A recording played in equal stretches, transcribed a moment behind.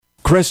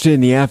Kresta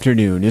in the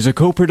Afternoon is a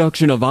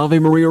co-production of Ave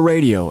Maria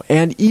Radio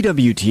and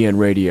EWTN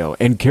Radio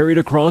and carried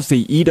across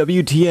the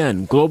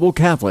EWTN Global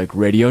Catholic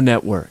Radio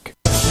Network.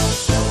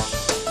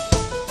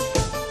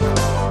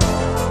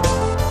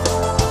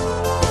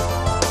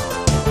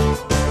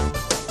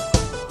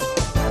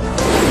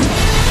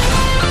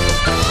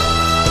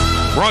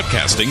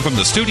 Broadcasting from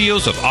the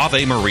studios of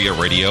Ave Maria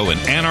Radio in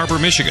Ann Arbor,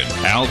 Michigan,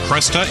 Al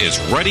Kresta is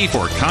ready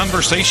for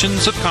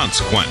conversations of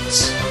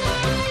consequence.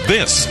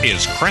 This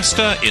is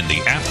Kresta in the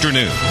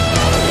Afternoon.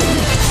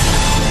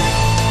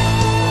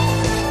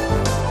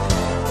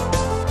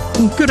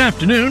 Good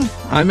afternoon.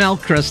 I'm Al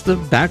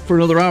Kresta, back for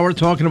another hour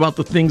talking about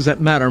the things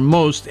that matter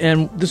most.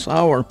 And this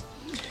hour,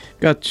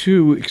 got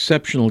two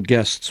exceptional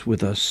guests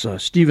with us.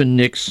 Stephen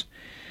Nix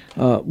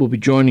will be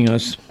joining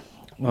us.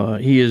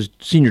 He is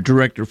Senior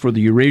Director for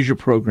the Eurasia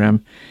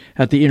Program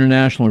at the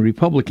International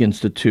Republic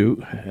Institute.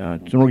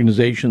 It's an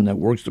organization that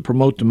works to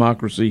promote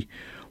democracy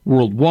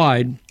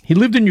worldwide. He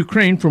lived in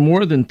Ukraine for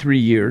more than 3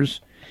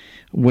 years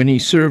when he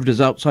served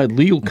as outside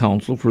legal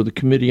counsel for the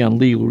Committee on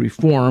Legal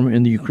Reform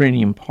in the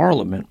Ukrainian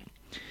Parliament.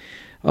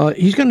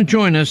 He's going to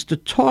join us to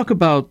talk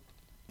about,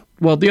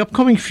 the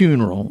upcoming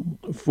funeral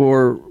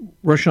for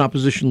Russian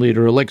opposition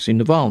leader Alexi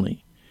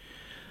Navalny.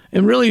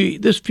 And really,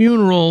 this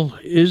funeral,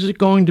 is it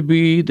going to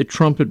be the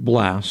trumpet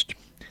blast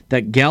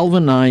that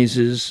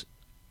galvanizes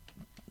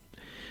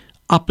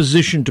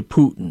opposition to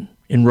Putin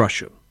in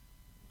Russia?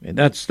 And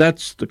that's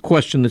the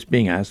question that's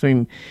being asked. I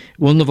mean,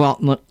 will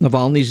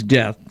Navalny's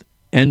death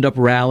end up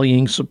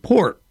rallying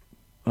support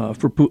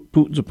for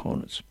Putin's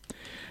opponents?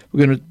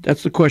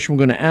 That's the question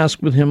we're going to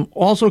ask with him.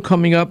 Also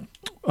coming up,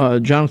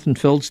 Jonathan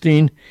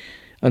Feldstein,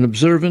 an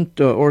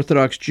observant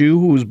Orthodox Jew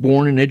who was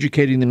born and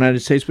educated in the United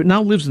States but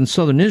now lives in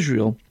southern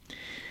Israel.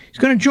 He's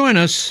going to join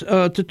us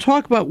to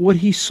talk about what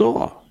he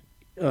saw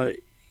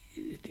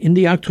in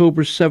the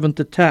October 7th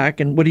attack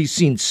and what he's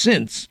seen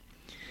since.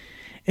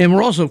 And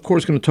we're also, of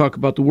course, going to talk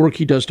about the work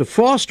he does to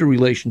foster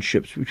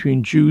relationships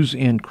between Jews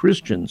and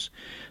Christians.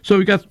 So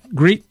we've got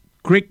great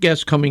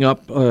guests coming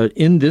up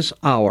in this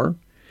hour.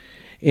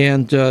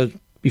 And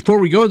before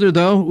we go there,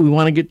 though, we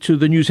want to get to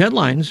the news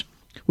headlines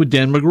with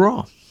Dan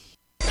McGraw.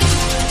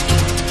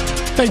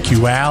 Thank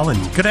you, Al,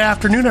 and good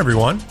afternoon,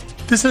 everyone.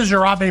 This is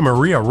your Ave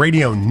Maria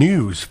Radio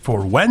News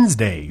for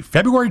Wednesday,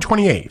 February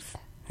 28th.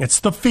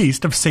 It's the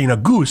feast of St.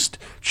 Auguste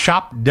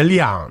Chap de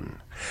Lyon.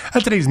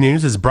 And today's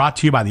news is brought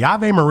to you by the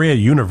Ave Maria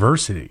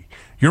University.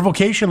 Your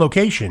vocation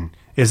location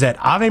is at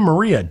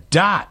avemaria.edu.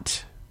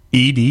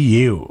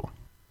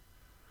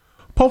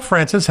 Pope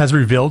Francis has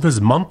revealed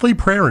his monthly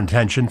prayer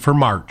intention for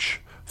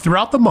March.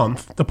 Throughout the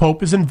month, the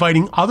Pope is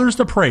inviting others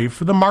to pray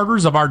for the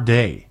martyrs of our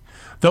day,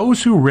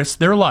 those who risk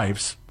their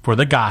lives for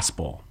the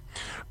gospel.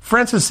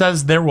 Francis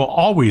says there will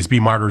always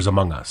be martyrs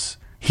among us.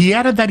 He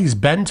added that he's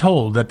been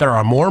told that there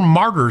are more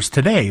martyrs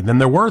today than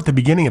there were at the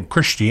beginning of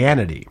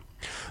Christianity.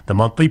 The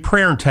monthly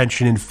prayer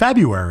intention in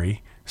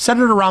February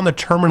centered around the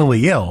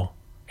terminally ill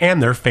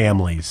and their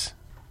families.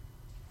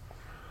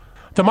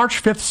 The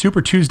March 5th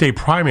Super Tuesday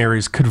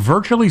primaries could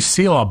virtually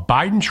seal a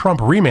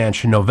Biden-Trump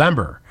rematch in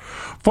November.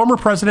 Former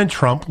President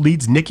Trump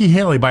leads Nikki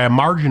Haley by a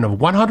margin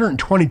of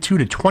 122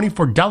 to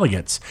 24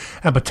 delegates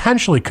and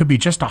potentially could be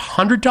just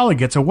 100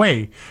 delegates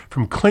away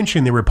from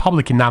clinching the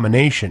Republican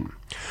nomination.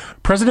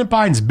 President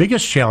Biden's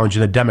biggest challenge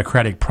in the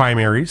Democratic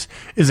primaries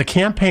is a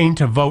campaign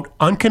to vote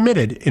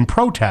uncommitted in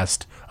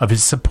protest of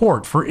his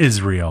support for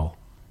Israel.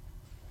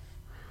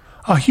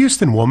 A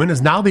Houston woman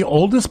is now the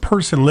oldest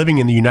person living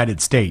in the United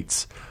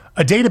States.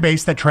 A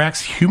database that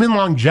tracks human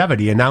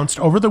longevity announced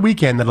over the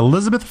weekend that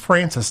Elizabeth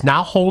Francis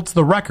now holds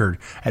the record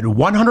at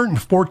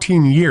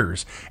 114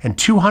 years and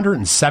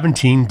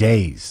 217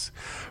 days.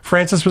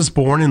 Francis was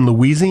born in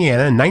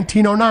Louisiana in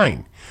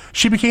 1909.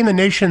 She became the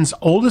nation's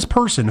oldest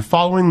person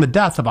following the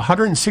death of a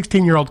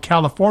 116-year-old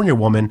California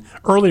woman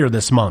earlier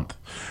this month.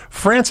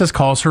 Francis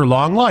calls her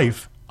long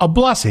life a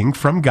blessing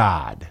from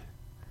God.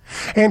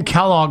 And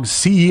Kellogg's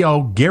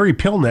CEO Gary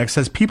Pilnick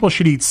says people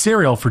should eat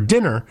cereal for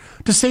dinner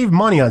to save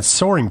money on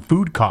soaring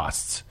food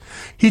costs.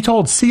 He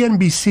told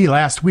CNBC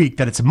last week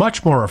that it's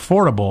much more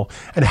affordable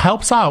and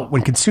helps out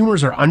when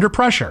consumers are under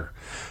pressure.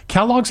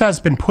 Kellogg's has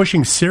been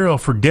pushing cereal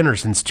for dinner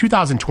since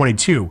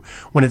 2022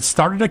 when it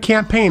started a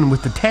campaign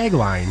with the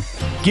tagline,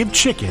 "Give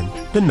chicken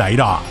the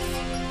night off."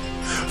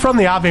 From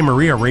the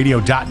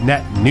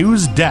AveMariaRadio.net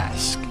news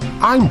desk,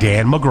 I'm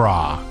Dan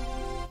McGraw.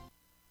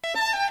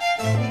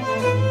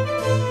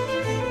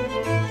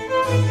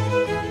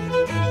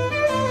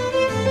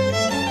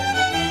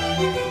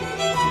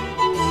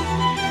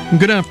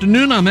 Good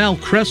afternoon, I'm Al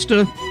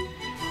Kresta.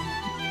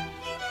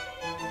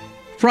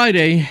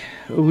 Friday,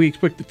 we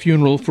expect the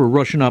funeral for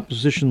Russian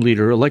opposition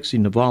leader Alexi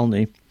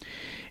Navalny,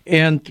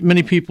 and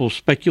many people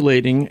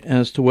speculating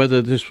as to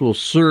whether this will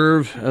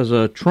serve as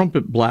a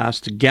trumpet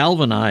blast to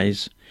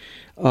galvanize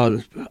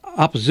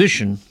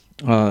opposition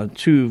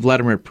to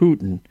Vladimir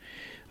Putin.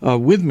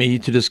 With me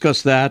to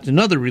discuss that and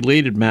other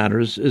related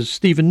matters is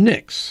Stephen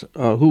Nix,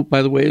 who,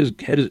 by the way, is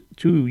headed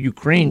to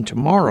Ukraine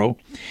tomorrow.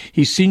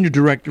 He's Senior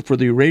Director for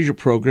the Eurasia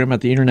Program at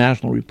the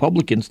International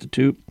Republic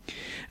Institute,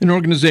 an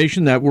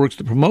organization that works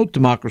to promote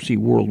democracy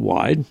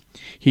worldwide.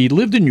 He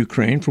lived in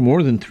Ukraine for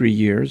more than 3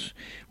 years,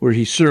 where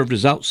he served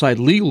as outside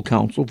legal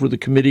counsel for the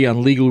Committee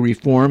on Legal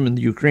Reform in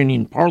the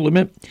Ukrainian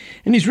Parliament,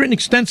 and he's written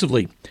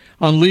extensively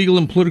on legal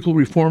and political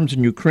reforms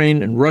in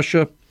Ukraine and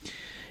Russia.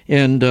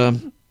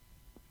 And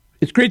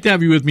it's great to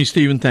have you with me,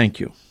 Stephen. Thank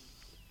you.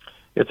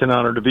 It's an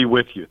honor to be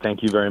with you.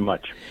 Thank you very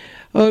much.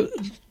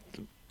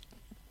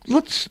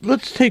 Let's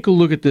take a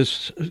look at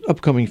this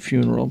upcoming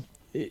funeral.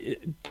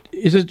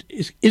 Is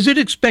it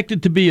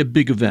expected to be a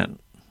big event?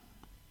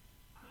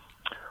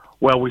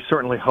 Well, we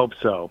certainly hope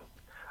so.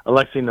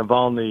 Alexi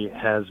Navalny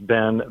has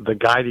been the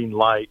guiding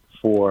light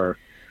for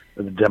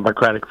the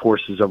democratic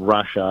forces of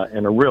Russia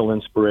and a real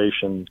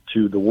inspiration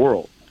to the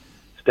world,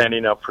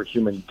 standing up for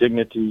human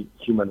dignity,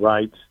 human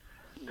rights,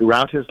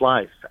 throughout his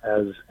life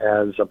as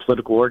a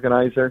political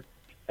organizer,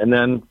 and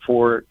then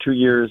for 2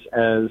 years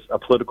as a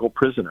political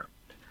prisoner.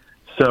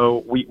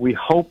 So we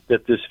hope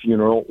that this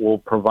funeral will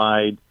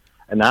provide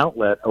an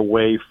outlet, a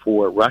way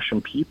for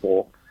Russian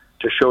people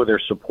to show their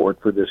support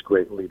for this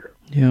great leader.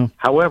 Yeah.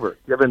 However,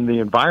 given the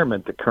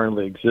environment that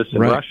currently exists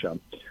in Russia,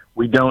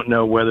 we don't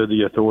know whether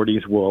the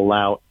authorities will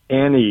allow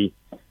any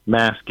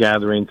mass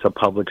gatherings of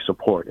public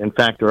support. In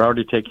fact, they're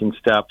already taking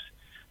steps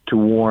to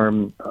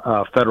warn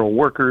federal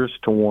workers,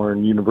 to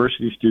warn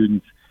university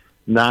students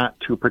not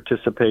to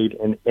participate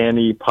in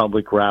any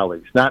public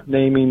rallies, not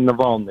naming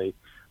Navalny,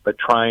 but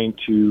trying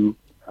to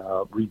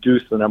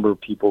reduce the number of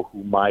people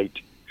who might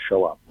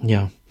show up.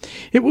 Yeah.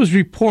 It was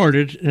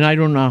reported, and I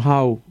don't know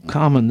how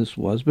common this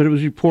was, but it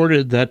was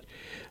reported that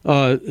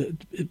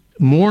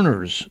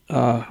mourners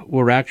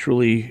were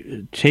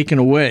actually taken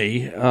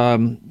away,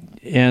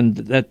 and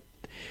that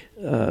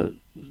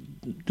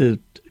the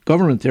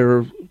government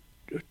there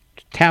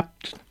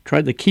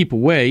tried to keep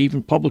away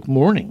even public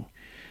mourning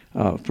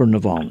for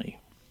Navalny.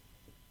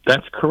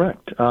 That's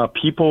correct.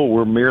 People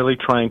were merely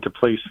trying to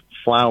place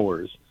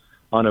flowers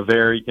on a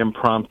very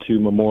impromptu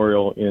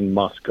memorial in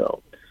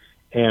Moscow.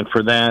 And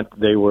for that,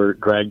 they were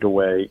dragged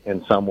away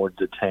and some were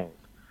detained.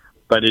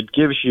 But it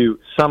gives you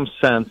some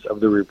sense of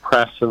the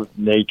repressive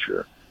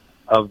nature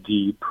of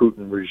the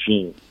Putin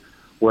regime,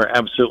 where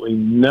absolutely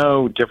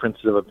no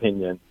differences of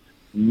opinion,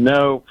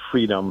 no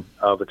freedom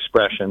of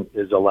expression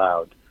is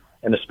allowed.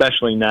 And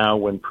especially now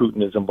when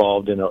Putin is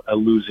involved in a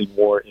losing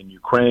war in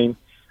Ukraine,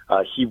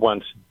 he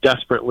wants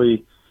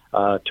desperately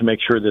to make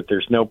sure that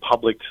there's no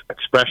public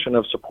expression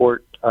of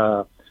support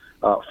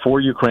for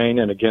Ukraine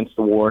and against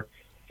the war,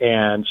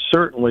 and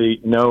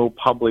certainly no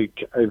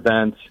public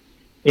events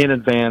in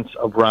advance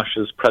of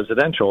Russia's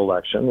presidential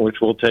election,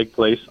 which will take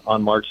place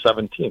on March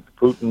 17th.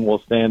 Putin will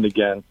stand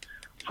again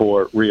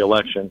for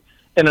re-election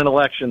in an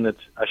election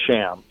that's a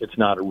sham. It's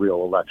not a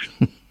real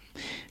election.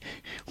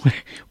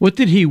 What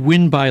did he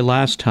win by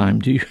last time?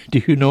 Do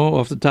you know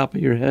off the top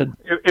of your head?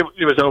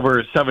 It was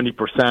over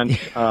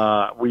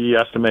 70%. We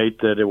estimate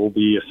that it will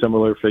be a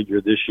similar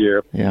figure this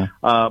year. Yeah.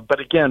 But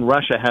again,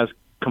 Russia has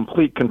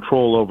complete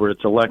control over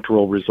its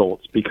electoral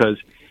results because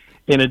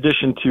in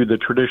addition to the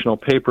traditional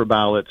paper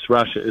ballots,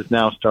 Russia is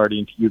now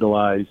starting to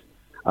utilize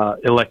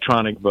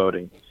electronic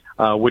voting,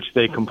 which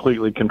they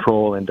completely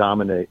control and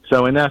dominate.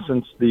 So in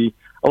essence, the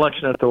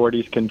election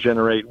authorities can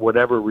generate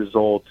whatever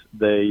result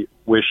they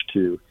wish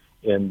to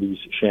in these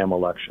sham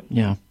elections.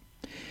 Yeah.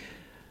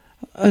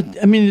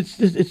 I mean,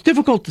 it's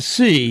difficult to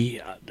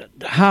see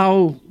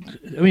how.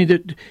 I mean,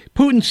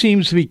 Putin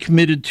seems to be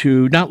committed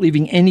to not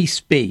leaving any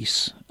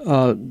space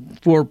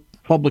for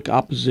public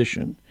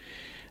opposition.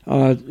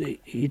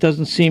 He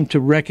doesn't seem to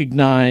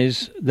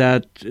recognize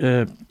that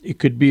it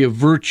could be a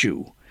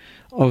virtue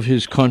of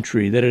his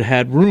country that it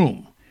had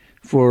room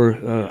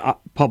for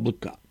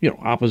public,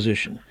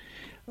 opposition.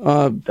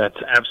 That's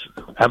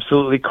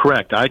absolutely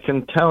correct. I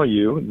can tell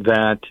you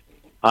that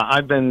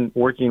I've been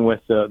working with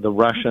the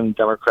Russian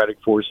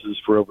Democratic Forces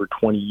for over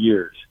 20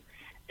 years,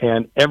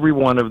 and every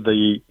one of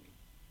the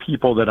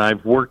people that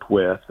I've worked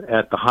with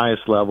at the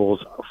highest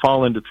levels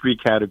fall into three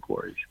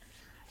categories.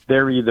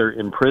 They're either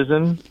in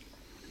prison,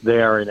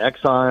 they are in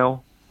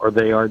exile, or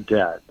they are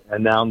dead.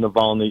 And now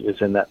Navalny is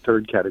in that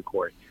third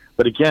category.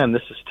 But again,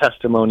 this is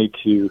testimony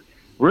to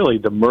really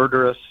the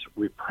murderous,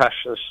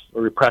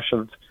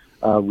 repressive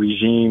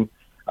regime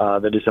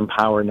that is in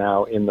power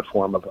now in the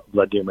form of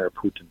Vladimir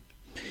Putin.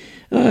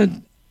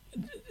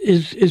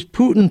 Is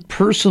Putin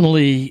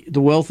personally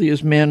the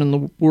wealthiest man in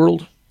the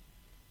world?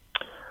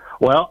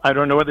 Well, I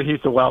don't know whether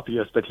he's the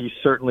wealthiest, but he's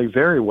certainly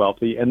very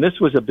wealthy. And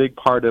this was a big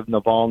part of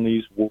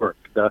Navalny's work.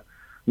 The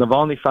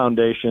Navalny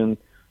Foundation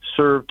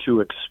served to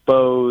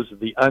expose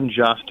the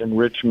unjust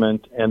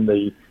enrichment and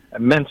the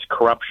immense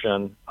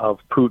corruption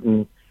of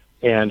Putin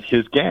and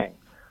his gang,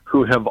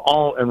 who have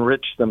all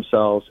enriched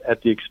themselves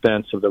at the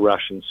expense of the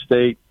Russian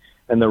state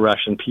and the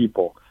Russian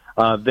people.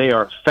 They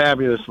are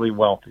fabulously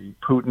wealthy,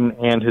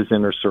 Putin and his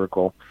inner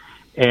circle.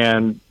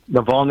 And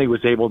Navalny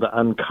was able to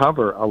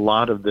uncover a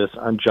lot of this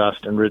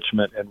unjust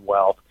enrichment and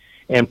wealth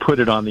and put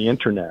it on the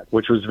internet,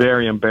 which was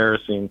very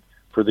embarrassing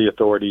for the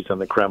authorities and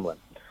the Kremlin.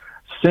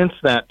 Since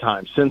that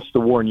time, since the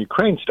war in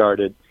Ukraine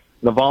started,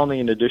 Navalny,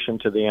 in addition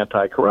to the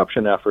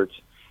anti-corruption efforts,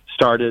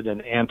 started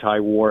an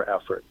anti-war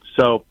effort.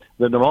 So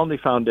the Navalny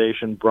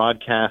Foundation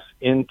broadcasts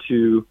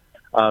into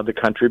the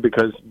country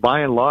because,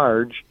 by and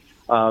large,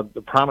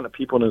 the prominent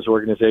people in his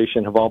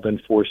organization have all been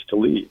forced to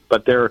leave.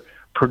 But they're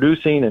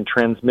producing and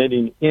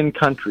transmitting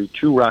in-country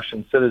to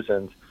Russian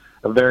citizens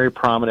a very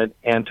prominent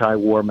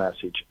anti-war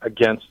message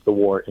against the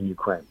war in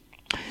Ukraine.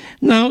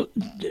 Now,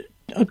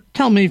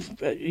 tell me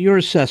your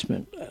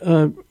assessment.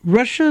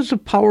 Russia is a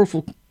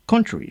powerful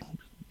country.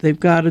 They've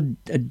got a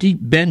deep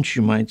bench,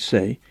 you might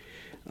say.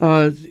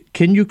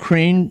 Can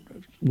Ukraine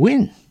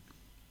win?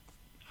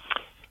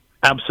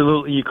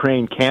 Absolutely,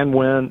 Ukraine can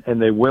win,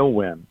 and they will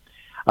win.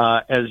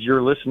 As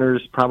your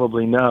listeners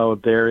probably know,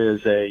 there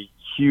is a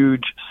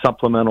huge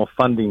supplemental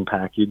funding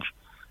package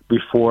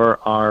before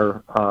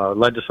our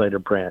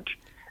legislative branch,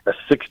 a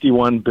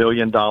 $61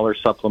 billion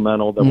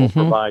supplemental that will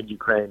provide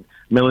Ukraine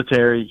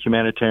military,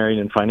 humanitarian,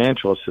 and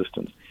financial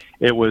assistance.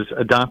 It was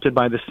adopted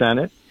by the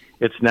Senate.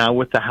 It's now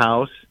with the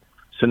House.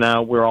 So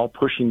now we're all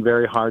pushing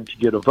very hard to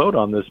get a vote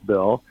on this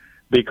bill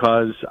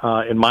because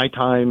in my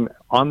time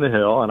on the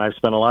Hill, and I've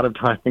spent a lot of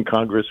time in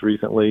Congress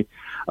recently,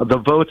 the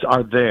votes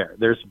are there.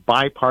 There's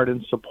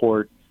bipartisan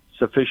support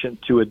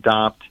sufficient to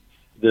adopt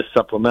this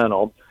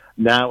supplemental.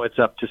 Now it's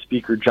up to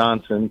Speaker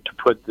Johnson to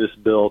put this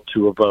bill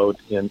to a vote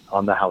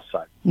on the House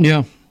side.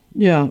 Yeah.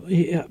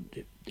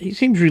 He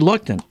seems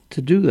reluctant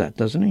to do that,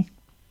 doesn't he?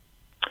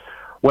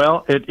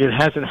 Well, it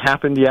hasn't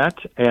happened yet,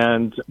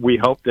 and we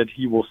hope that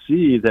he will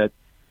see that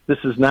this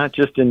is not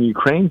just in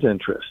Ukraine's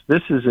interest.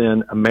 This is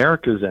in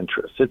America's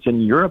interest. It's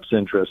in Europe's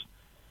interest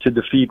to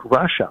defeat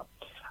Russia.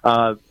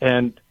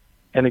 And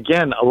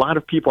again, a lot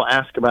of people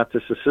ask about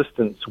this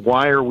assistance.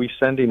 Why are we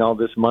sending all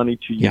this money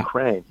to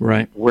Ukraine?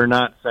 Right. We're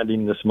not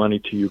sending this money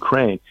to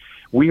Ukraine.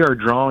 We are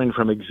drawing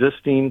from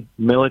existing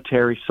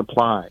military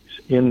supplies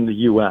in the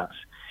U.S.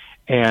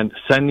 and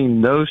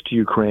sending those to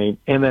Ukraine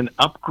and then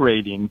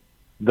upgrading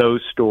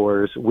those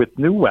stores with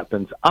new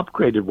weapons,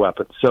 upgraded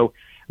weapons. So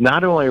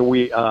not only are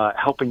we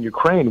helping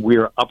Ukraine, we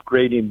are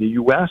upgrading the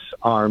U.S.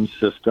 arms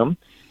system,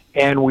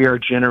 and we are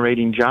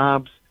generating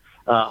jobs,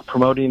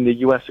 promoting the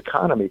U.S.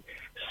 economy.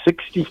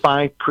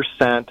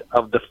 65%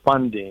 of the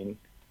funding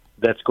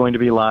that's going to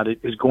be allotted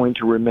is going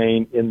to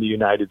remain in the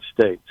United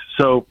States.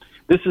 So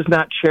this is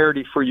not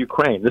charity for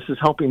Ukraine. This is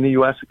helping the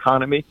U.S.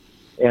 economy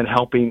and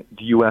helping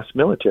the U.S.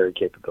 military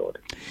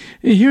capability.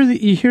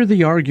 You hear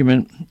the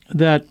argument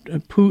that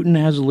Putin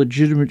has a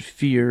legitimate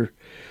fear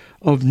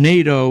of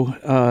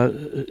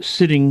NATO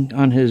sitting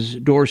on his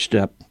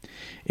doorstep,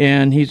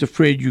 and he's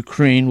afraid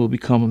Ukraine will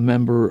become a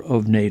member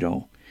of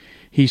NATO.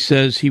 He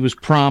says he was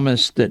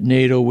promised that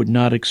NATO would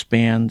not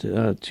expand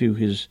to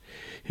his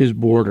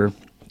border.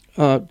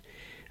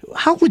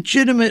 How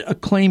legitimate a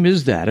claim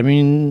is that? I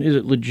mean, is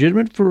it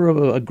legitimate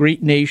for a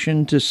great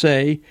nation to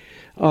say,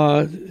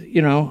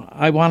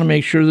 I want to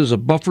make sure there's a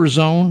buffer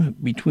zone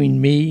between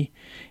me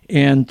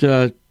and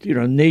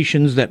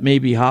nations that may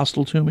be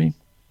hostile to me?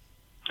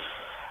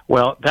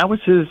 Well, that was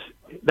his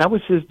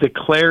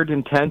declared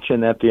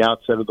intention at the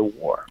outset of the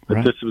war.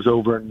 That This was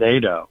over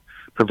NATO,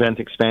 prevent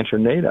expansion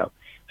of NATO.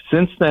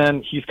 Since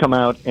then, he's come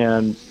out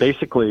and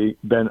basically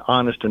been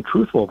honest and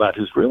truthful about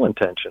his real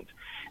intentions,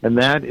 and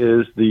that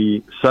is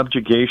the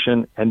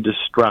subjugation and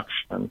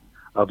destruction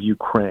of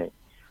Ukraine.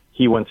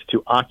 He wants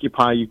to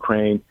occupy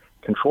Ukraine,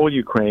 control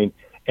Ukraine,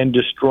 and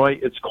destroy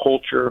its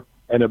culture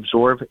and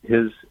absorb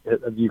the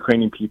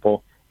Ukrainian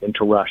people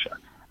into Russia.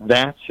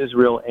 That's his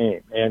real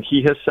aim, and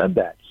he has said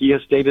that. He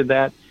has stated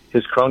that.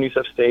 His cronies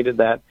have stated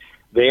that.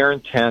 They are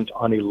intent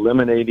on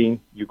eliminating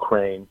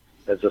Ukraine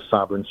as a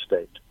sovereign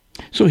state.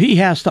 So he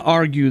has to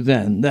argue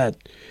then that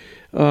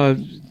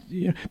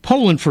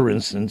Poland, for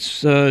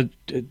instance,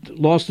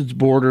 lost its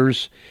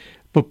borders,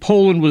 but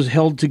Poland was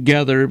held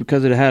together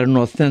because it had an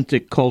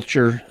authentic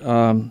culture,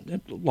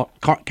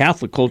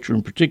 Catholic culture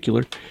in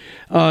particular,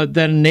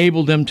 that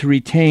enabled them to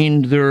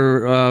retain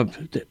their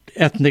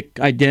ethnic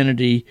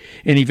identity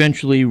and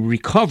eventually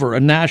recover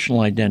a national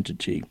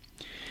identity.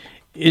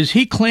 Is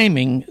he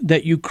claiming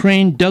that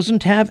Ukraine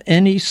doesn't have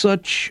any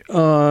such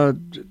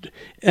legitimate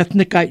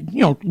ethnic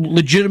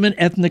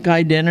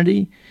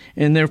identity,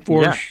 and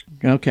therefore,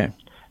 okay,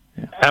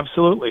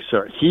 absolutely,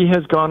 sir. He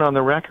has gone on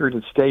the record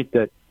and state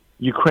that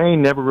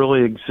Ukraine never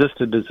really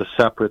existed as a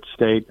separate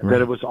state; that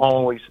it was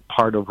always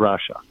part of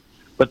Russia.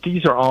 But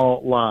these are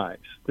all lies.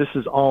 This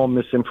is all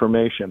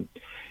misinformation.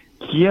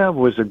 Kiev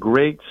was a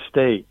great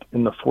state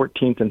in the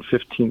 14th and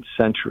 15th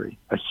century,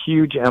 a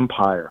huge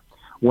empire,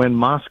 when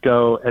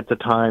Moscow at the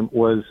time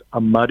was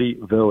a muddy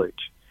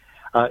village.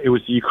 It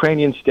was the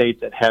Ukrainian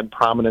state that had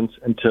prominence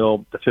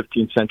until the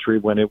 15th century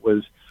when it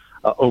was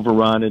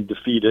overrun and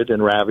defeated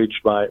and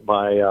ravaged by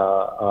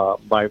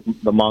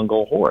the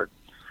Mongol horde.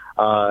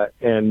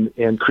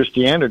 And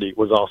Christianity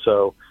was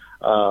also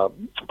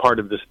part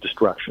of this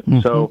destruction.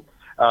 Mm-hmm. So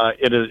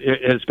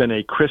it has been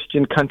a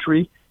Christian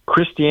country,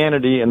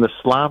 Christianity in the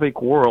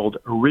Slavic world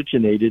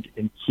originated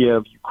in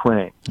Kiev,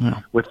 Ukraine,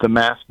 with the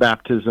mass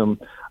baptism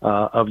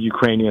of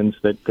Ukrainians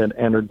that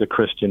entered the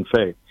Christian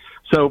faith.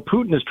 So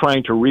Putin is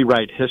trying to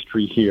rewrite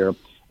history here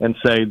and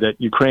say that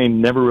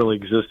Ukraine never really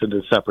existed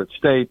as a separate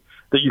state,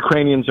 that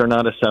Ukrainians are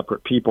not a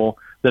separate people,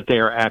 that they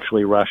are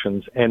actually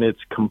Russians, and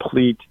it's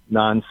complete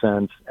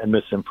nonsense and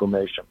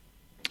misinformation.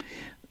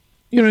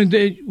 You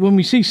know, when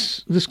we see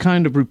this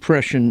kind of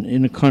repression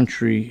in a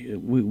country,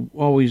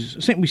 we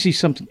see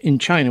something in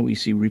China. We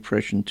see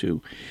repression too,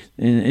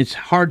 and it's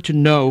hard to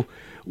know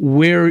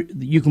where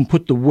you can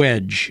put the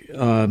wedge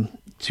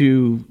to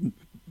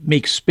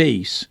make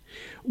space.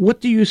 What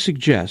do you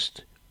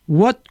suggest?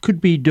 What could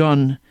be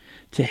done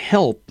to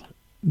help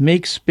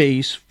make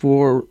space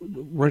for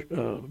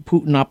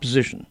Putin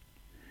opposition?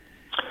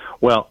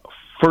 Well,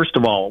 first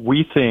of all,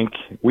 we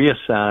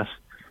assess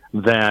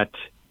that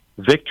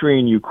victory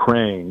in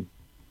Ukraine,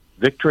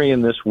 victory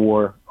in this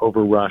war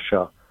over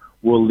Russia,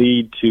 will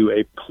lead to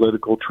a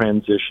political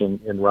transition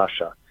in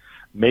Russia.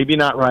 Maybe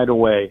not right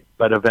away,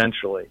 but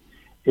eventually.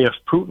 If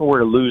Putin were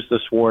to lose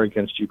this war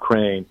against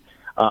Ukraine,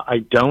 I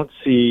don't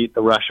see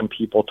the Russian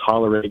people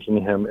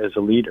tolerating him as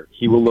a leader.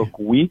 He will look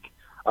weak.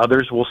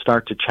 Others will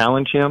start to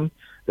challenge him.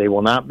 They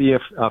will not be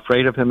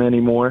afraid of him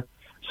anymore.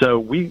 So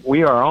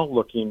we are all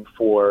looking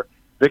for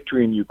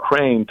victory in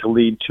Ukraine to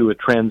lead to a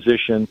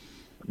transition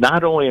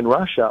not only in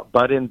Russia,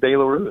 but in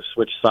Belarus,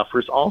 which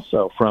suffers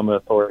also from an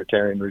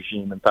authoritarian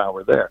regime in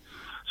power there.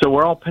 So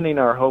we're all pinning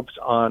our hopes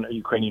on a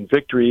Ukrainian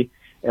victory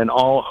and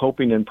all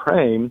hoping and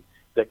praying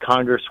that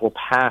Congress will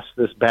pass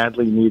this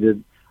badly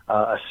needed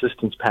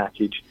assistance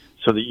package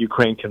so that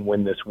Ukraine can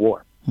win this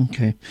war.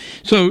 Okay.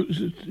 So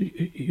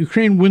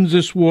Ukraine wins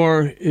this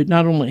war. It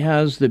not only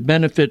has the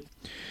benefit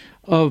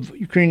of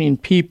Ukrainian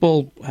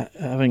people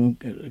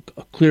having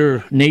a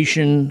clear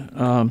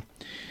nation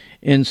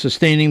in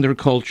sustaining their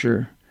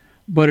culture,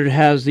 but it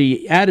has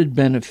the added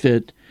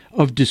benefit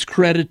of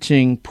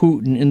discrediting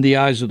Putin in the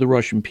eyes of the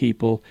Russian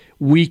people,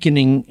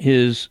 weakening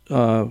his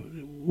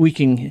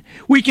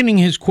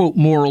quote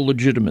moral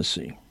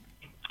legitimacy.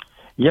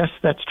 Yes,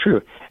 that's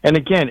true. And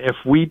again, if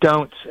we,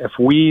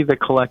 the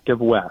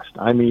collective West,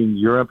 I mean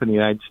Europe and the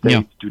United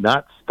States, do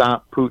not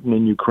stop Putin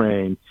in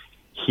Ukraine,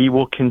 he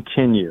will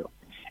continue.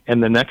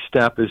 And the next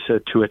step is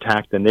to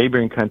attack the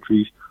neighboring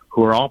countries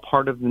who are all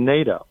part of the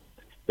NATO.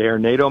 They are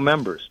NATO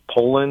members,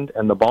 Poland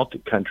and the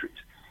Baltic countries.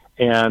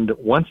 And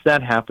once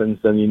that happens,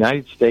 then the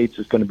United States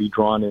is going to be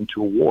drawn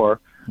into a war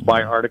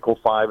by Article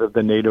 5 of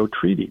the NATO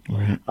treaty.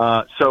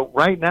 So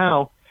right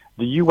now,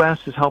 the U.S.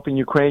 is helping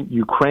Ukraine.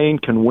 Ukraine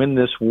can win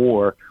this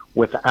war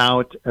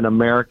without an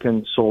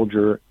American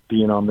soldier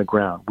being on the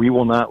ground. We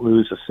will not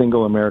lose a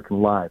single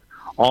American life.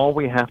 All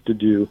we have to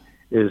do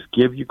is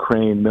give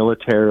Ukraine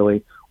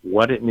militarily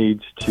what it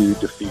needs to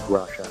defeat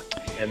Russia,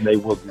 and they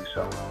will do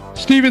so.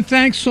 Stephen,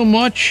 thanks so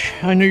much.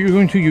 I know you're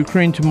going to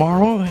Ukraine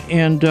tomorrow,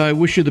 and I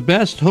wish you the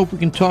best. Hope we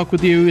can talk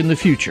with you in the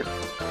future.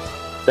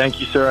 Thank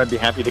you, sir. I'd be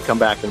happy to come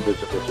back and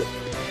visit with you.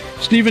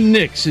 Stephen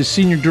Nix is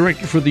Senior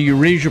Director for the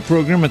Eurasia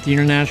Program at the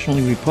International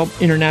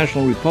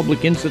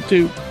Republic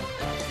Institute,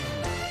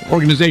 an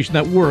organization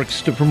that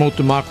works to promote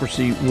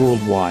democracy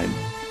worldwide.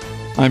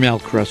 I'm Al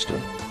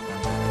Kresta.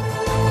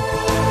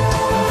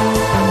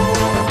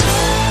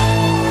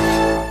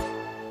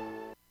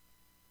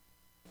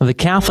 The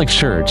Catholic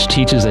Church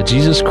teaches that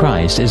Jesus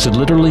Christ is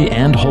literally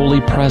and wholly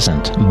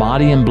present,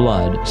 body and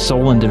blood,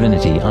 soul and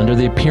divinity, under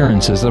the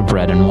appearances of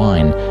bread and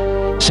wine.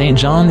 St.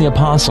 John the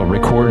Apostle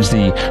records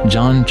the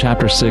John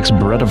chapter 6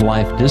 Bread of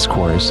Life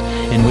discourse,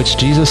 in which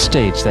Jesus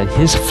states that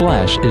his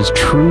flesh is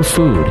true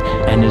food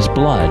and his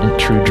blood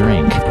true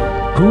drink.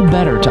 Who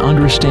better to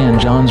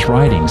understand John's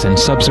writings and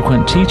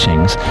subsequent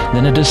teachings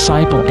than a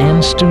disciple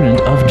and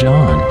student of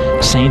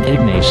John, St.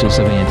 Ignatius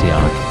of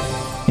Antioch?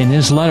 In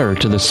his letter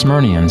to the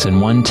Smyrnians in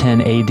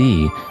 110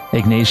 AD,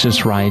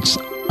 Ignatius writes,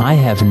 "I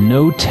have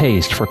no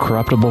taste for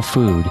corruptible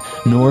food,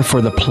 nor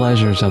for the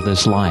pleasures of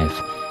this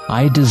life.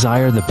 I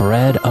desire the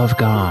bread of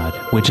God,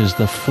 which is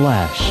the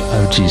flesh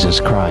of Jesus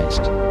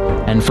Christ.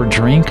 And for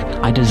drink,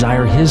 I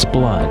desire his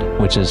blood,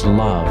 which is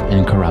love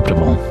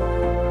incorruptible."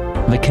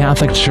 The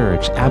Catholic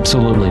Church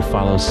absolutely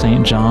follows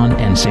St. John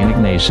and St.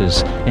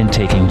 Ignatius in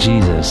taking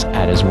Jesus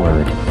at his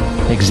word.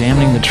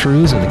 Examining the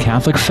truths of the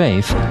Catholic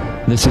faith,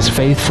 this is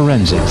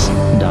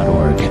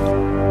faithforensics.org.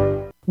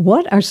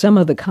 What are some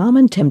of the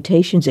common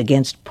temptations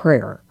against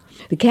prayer?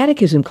 The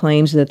Catechism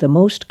claims that the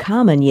most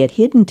common yet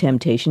hidden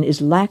temptation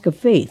is lack of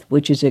faith,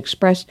 which is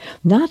expressed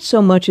not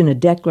so much in a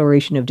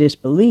declaration of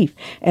disbelief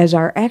as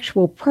our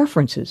actual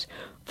preferences.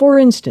 For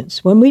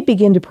instance, when we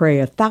begin to pray,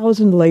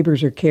 1,000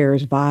 labors or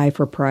cares vie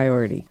for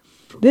priority.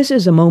 This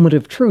is a moment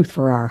of truth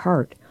for our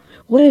heart.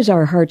 What is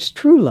our heart's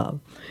true love?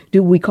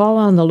 Do we call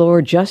on the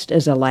Lord just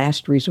as a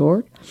last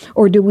resort,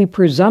 or do we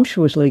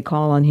presumptuously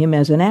call on him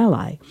as an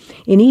ally?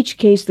 In each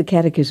case, the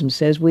Catechism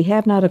says we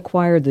have not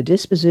acquired the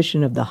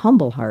disposition of the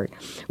humble heart,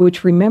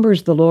 which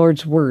remembers the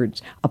Lord's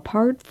words,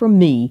 "Apart from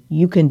me,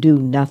 you can do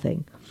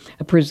nothing."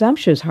 A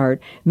presumptuous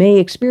heart may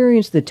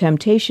experience the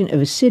temptation of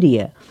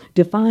acedia,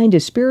 defined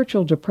as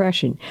spiritual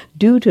depression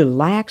due to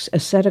lax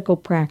ascetical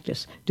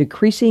practice,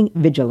 decreasing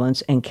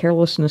vigilance, and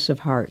carelessness of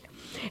heart.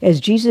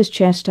 As Jesus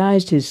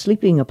chastised his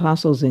sleeping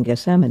apostles in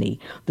Gethsemane,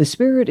 the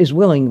spirit is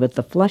willing, but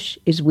the flesh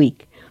is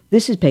weak.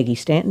 This is Peggy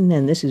Stanton,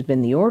 and this has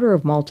been the Order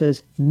of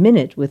Malta's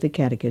Minute with the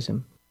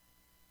Catechism.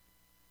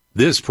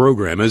 This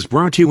program is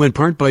brought to you in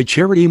part by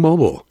Charity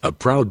Mobile, a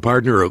proud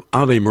partner of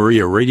Ave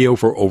Maria Radio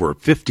for over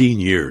 15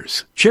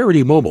 years.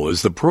 Charity Mobile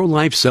is the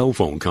pro-life cell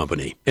phone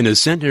company and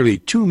has sent nearly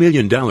 $2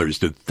 million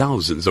to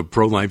thousands of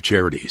pro-life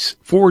charities.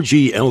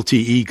 4G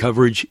LTE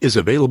coverage is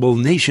available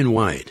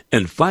nationwide,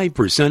 and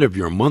 5% of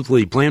your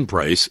monthly plan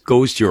price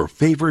goes to your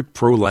favorite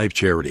pro-life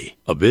charity.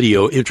 A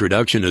video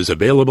introduction is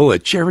available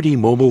at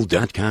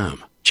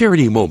CharityMobile.com.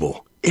 Charity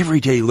Mobile,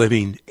 everyday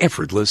living,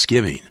 effortless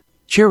giving.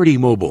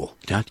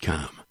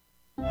 CharityMobile.com.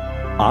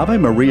 Ave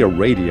Maria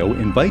Radio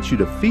invites you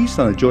to feast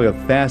on the joy of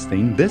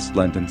fasting this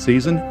Lenten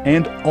season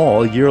and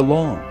all year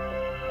long.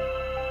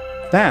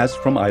 Fast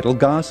from idle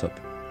gossip.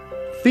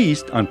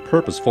 Feast on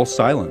purposeful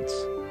silence.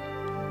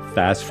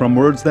 Fast from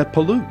words that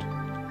pollute.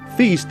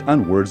 Feast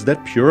on words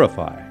that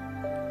purify.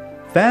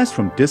 Fast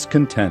from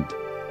discontent.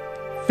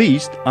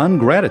 Feast on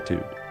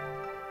gratitude.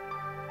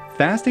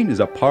 Fasting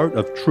is a part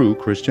of true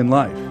Christian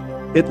life.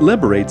 It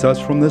liberates us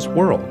from this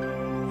world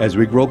as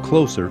we grow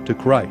closer to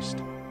Christ.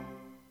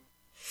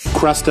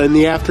 Kresta in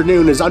the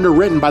Afternoon is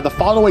underwritten by the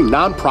following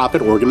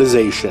nonprofit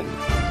organization: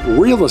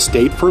 Real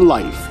Estate for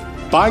Life.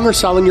 Buying or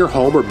selling your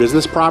home or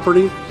business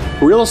property?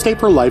 Real Estate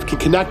for Life can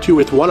connect you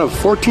with one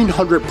of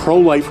 1,400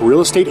 pro-life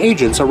real estate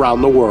agents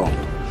around the world.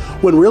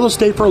 When Real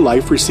Estate for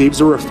Life receives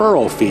a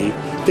referral fee,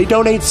 they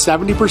donate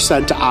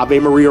 70% to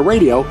Ave Maria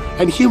Radio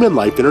and Human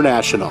Life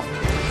International.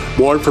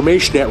 More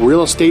information at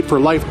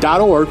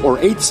realestateforlife.org or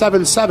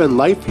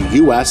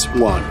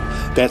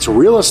 877-LIFE-US1. That's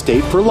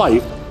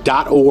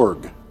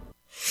realestateforlife.org.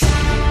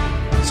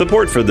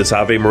 Support for this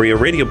Ave Maria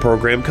radio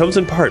program comes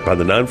in part by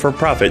the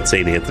non-for-profit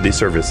St. Anthony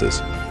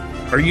Services.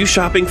 Are you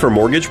shopping for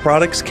mortgage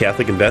products,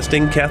 Catholic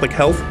investing, Catholic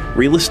health,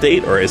 real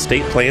estate, or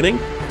estate planning?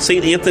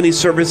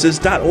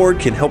 StAnthonyServices.org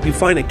can help you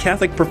find a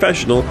Catholic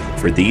professional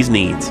for these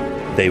needs.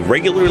 They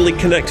regularly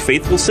connect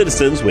faithful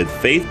citizens with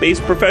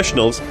faith-based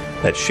professionals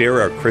that share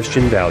our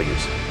Christian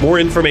values. More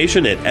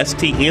information at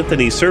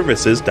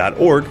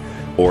StAnthonyServices.org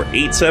or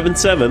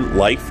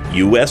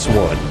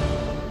 877-LIFE-US1.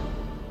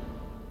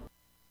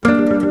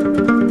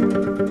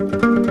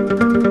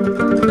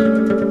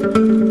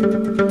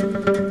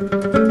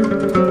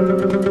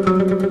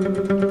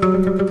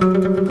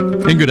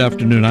 Good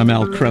afternoon. I'm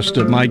Al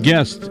Kresta. My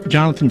guest,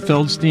 Jonathan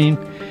Feldstein,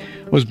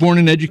 was born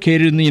and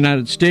educated in the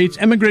United States,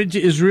 emigrated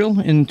to Israel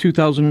in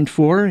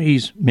 2004.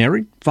 He's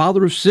married,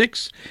 father of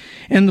 6,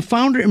 and the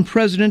founder and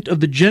president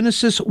of the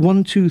Genesis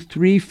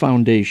 123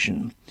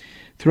 Foundation.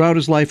 Throughout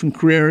his life and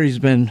career, he's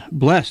been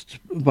blessed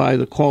by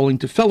the calling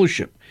to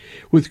fellowship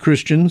with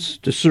Christians,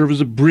 to serve as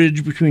a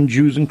bridge between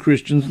Jews and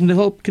Christians, and to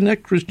help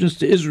connect Christians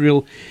to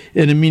Israel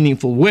in a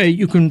meaningful way.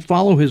 You can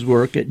follow his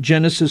work at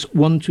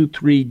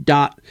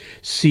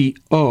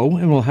genesis123.co,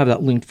 and we'll have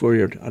that linked for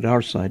you at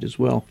our site as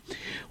well.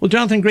 Well,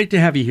 Jonathan, great to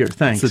have you here.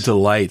 Thanks. It's a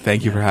delight.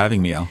 Thank you for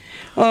having me, Al.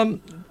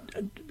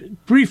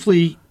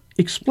 Briefly,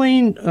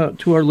 explain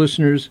to our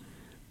listeners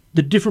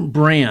the different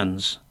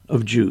brands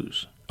of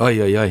Jews.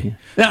 Yeah,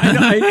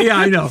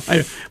 I know.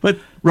 But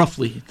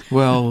roughly.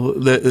 Well,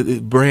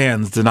 the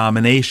brands,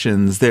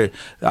 denominations,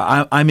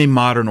 I'm a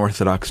modern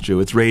Orthodox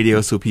Jew. It's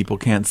radio, so people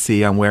can't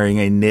see. I'm wearing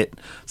a knit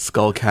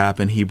skull cap,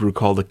 in Hebrew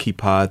called a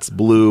kippah. It's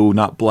blue,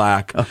 not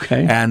black.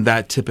 Okay. And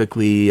that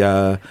typically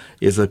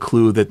is a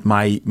clue that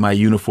my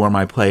uniform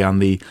I play on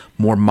the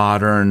more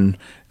modern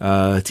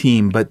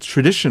team, but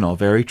traditional,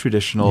 very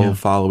traditional,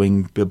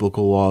 following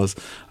biblical laws.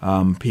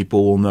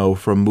 People will know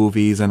from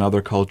movies and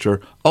other culture,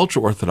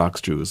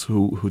 ultra-Orthodox Jews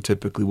who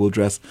typically will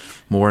dress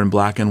more in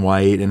black and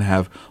white and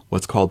have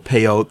what's called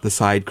peyot, the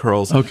side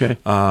curls,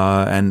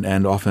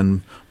 and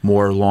often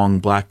more long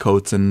black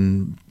coats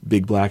and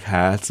big black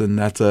hats, and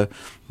that's a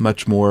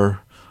much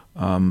more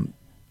I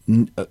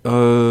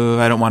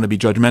don't want to be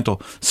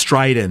judgmental,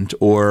 strident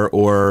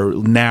or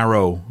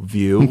narrow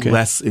view,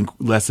 less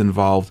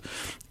involved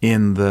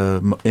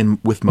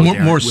with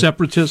modernity. More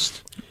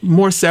separatist?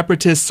 More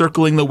separatist,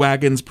 circling the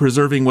wagons,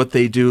 preserving what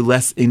they do,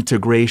 less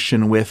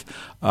integration with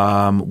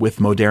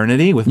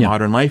modernity, with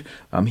modern life.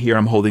 Here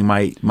I'm holding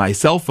my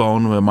cell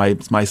phone, my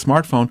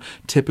smartphone.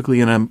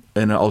 Typically in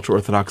an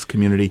ultra-Orthodox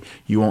community,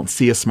 you won't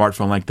see a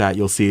smartphone like that.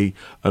 You'll see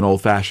an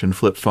old-fashioned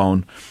flip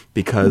phone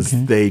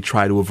because they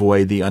try to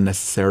avoid the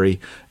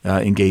unnecessary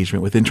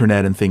engagement with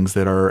internet and things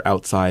that are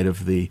outside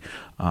of the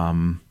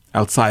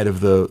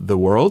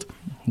world.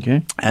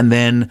 Okay. And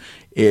then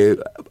a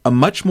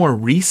much more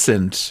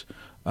recent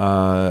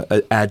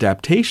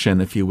adaptation,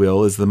 if you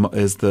will, is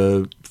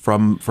the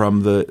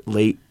from the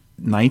late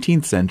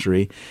 19th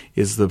century,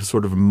 is the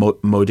sort of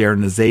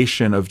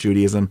modernization of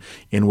Judaism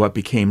in what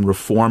became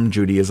Reform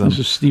Judaism. This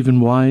is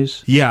Stephen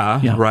Wise? Yeah,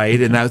 right.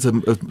 Okay. And that's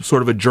a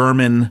sort of a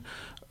German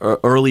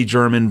early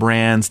German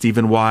brand,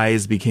 Stephen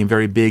Wise, became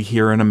very big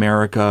here in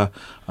America,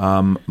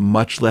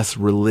 much less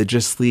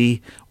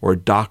religiously or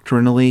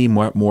doctrinally,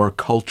 more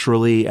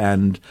culturally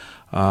and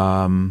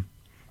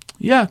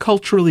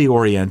culturally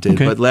oriented,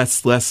 but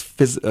less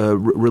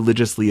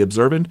religiously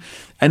observant.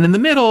 And in the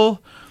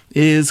middle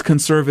is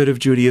conservative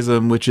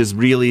Judaism, which is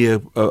really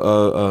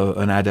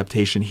an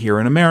adaptation here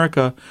in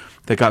America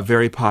that got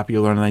very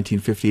popular in the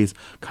 1950s,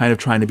 kind of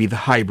trying to be the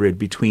hybrid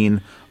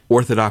between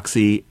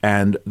Orthodoxy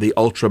and the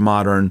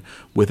ultra-modern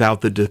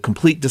without the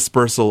complete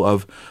dispersal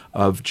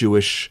of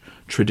Jewish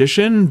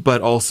tradition,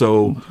 but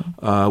also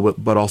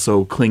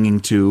clinging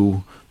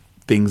to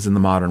things in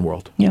the modern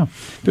world. Yeah,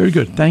 very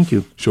good. Thank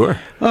you. Sure.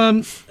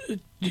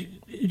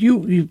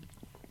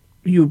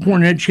 You were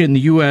born and educated in the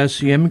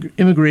U.S. You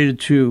emigrated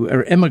to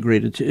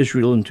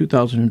Israel in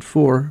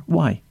 2004.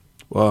 Why?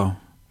 Well,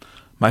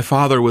 my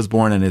father was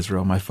born in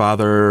Israel. My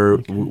father,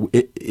 in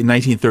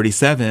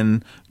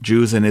 1937,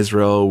 Jews in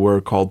Israel were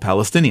called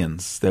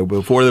Palestinians.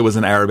 Before there was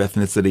an Arab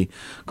ethnicity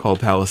called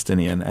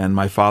Palestinian, and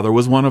my father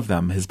was one of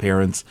them. His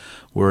parents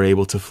were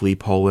able to flee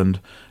Poland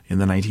in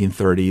the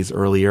 1930s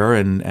earlier,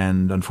 and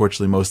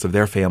unfortunately most of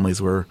their families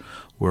were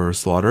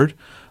slaughtered.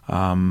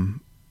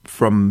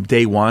 From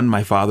day one,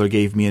 my father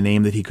gave me a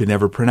name that he could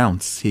never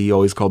pronounce. He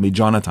always called me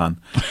Jonathan.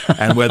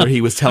 And whether he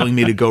was telling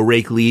me to go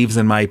rake leaves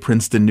in my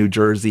Princeton, New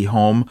Jersey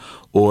home,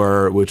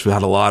 which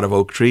had a lot of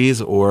oak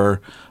trees,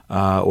 or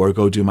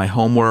go do my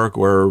homework,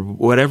 or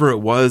whatever it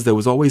was, there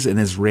was always an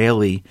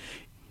Israeli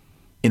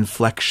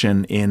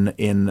inflection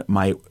in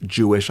my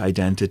Jewish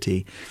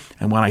identity.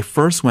 And when I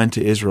first went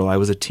to Israel, I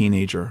was a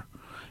teenager,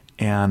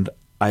 and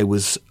I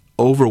was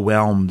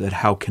overwhelmed at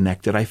how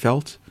connected I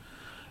felt.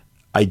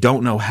 I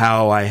don't know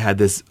how I had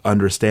this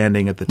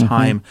understanding at the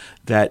time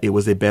that it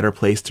was a better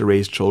place to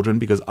raise children,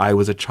 because I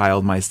was a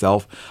child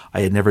myself.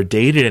 I had never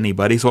dated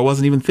anybody, so I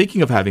wasn't even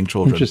thinking of having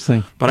children.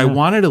 Interesting. But I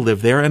wanted to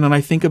live there, and when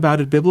I think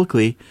about it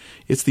biblically,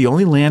 it's the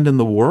only land in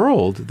the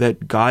world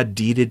that God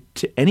deeded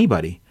to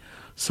anybody.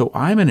 So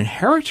I'm an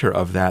inheritor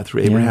of that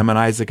through Abraham and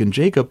Isaac and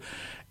Jacob,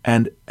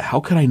 and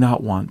how could I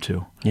not want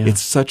to? Yeah.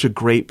 It's such a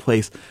great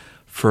place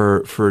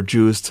for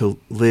Jews to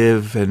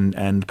live and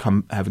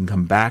having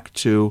come back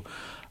to.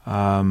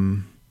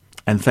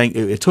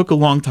 It took a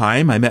long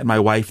time. I met my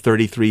wife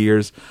 33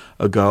 years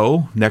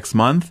ago next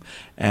month,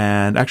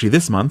 and actually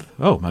this month.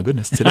 Oh my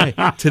goodness, today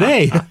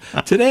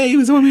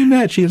was when we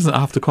met. She doesn't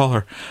have to call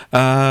her.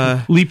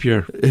 Leap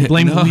year.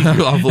 Blame the leap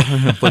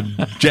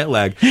year. Jet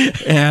lag.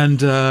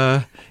 And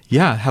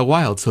how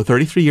wild. So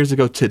 33 years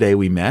ago today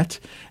we met,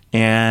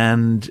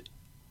 and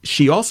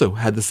she also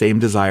had the same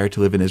desire to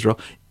live in Israel.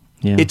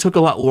 Yeah. It took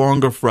a lot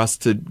longer for us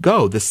to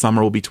go. This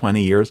summer will be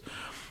 20 years,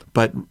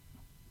 but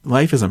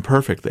life isn't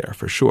perfect there,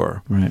 for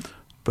sure. Right.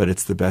 But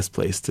it's the best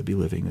place to be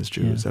living as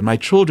Jews. Yeah. And my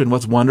children,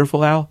 what's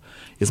wonderful, Al,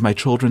 is my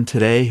children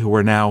today, who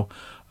are now,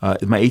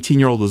 my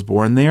 18-year-old was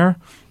born there,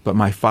 but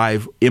my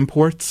 5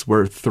 imports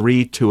were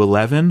 3 to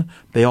 11.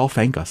 They all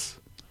thank us.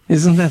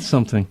 Isn't that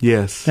something?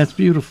 Yes. That's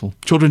beautiful.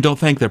 Children don't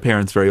thank their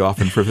parents very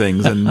often for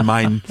things, and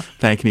mine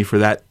thank me for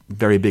that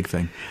very big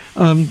thing.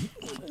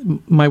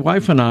 My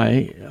wife and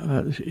I,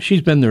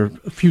 she's been there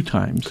a few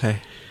times. Okay.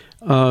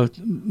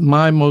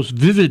 My most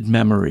vivid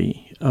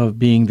memory of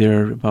being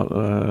there about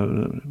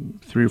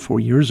 3 or 4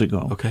 years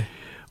ago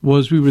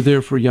was we were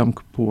there for Yom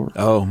Kippur.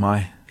 Oh,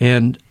 my.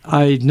 And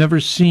I'd never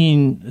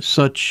seen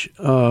such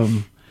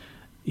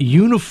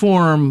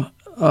uniform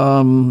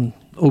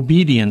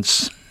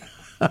obedience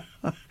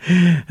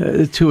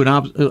to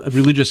a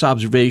religious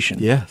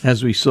observation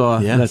as we saw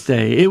that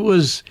day. It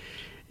was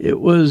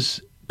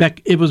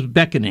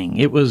beckoning.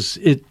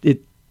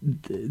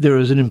 There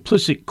was an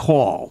implicit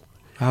call.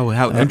 Oh,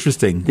 how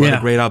interesting. What a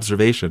great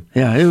observation.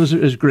 Yeah, it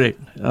was great.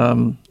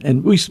 And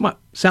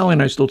Sally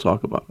and I still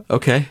talk about it.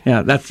 Okay.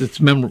 Yeah, it's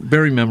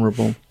very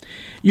memorable.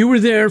 You were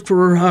there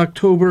for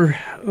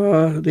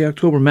the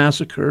October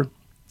massacre.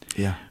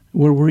 Yeah.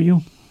 Where were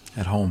you?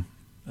 At home.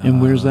 And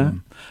where's that?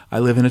 I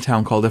live in a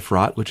town called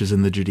Efrat, which is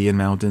in the Judean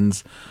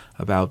mountains,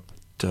 about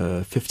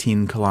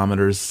 15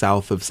 kilometers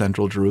south of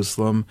central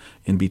Jerusalem.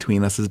 In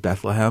between us is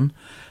Bethlehem.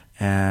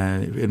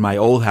 And in my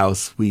old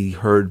house, we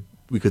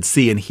could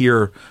see and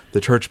hear the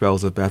church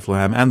bells of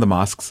Bethlehem and the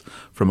mosques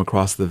from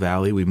across the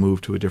valley. We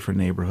moved to a different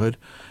neighborhood,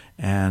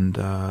 and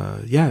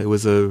it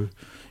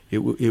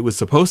was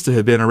supposed to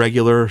have been a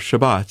regular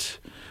Shabbat.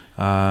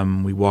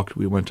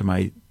 We went to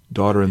my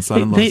daughter and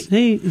son-in-law's.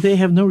 They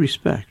have no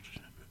respect.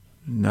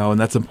 No, and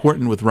that's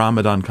important with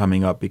Ramadan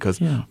coming up, because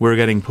we're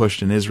getting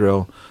pushed in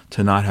Israel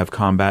to not have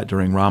combat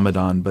during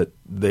Ramadan, but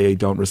they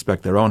don't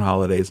respect their own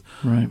holidays,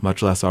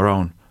 much less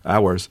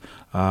ours.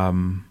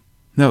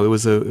 No, it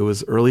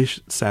was early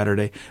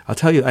Saturday. I'll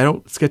tell you, I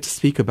don't get to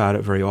speak about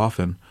it very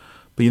often.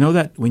 But you know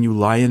that when you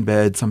lie in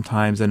bed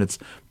sometimes and it's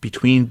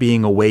between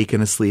being awake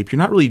and asleep, you're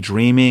not really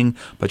dreaming,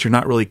 but you're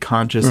not really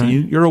conscious. Right.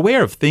 And you're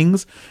aware of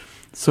things.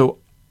 So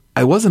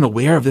I wasn't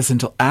aware of this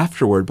until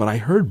afterward, but I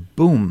heard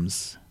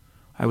booms.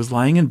 I was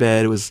lying in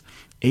bed. It was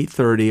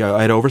 8:30.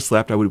 I had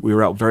overslept. We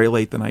were out very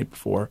late the night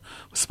before.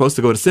 I was supposed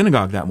to go to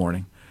synagogue that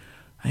morning.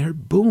 I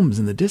heard booms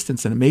in the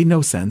distance, and it made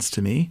no sense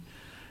to me.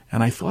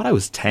 And I thought I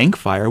was tank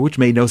fire, which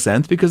made no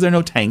sense because there are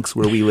no tanks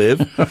where we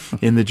live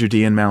in the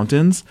Judean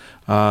mountains.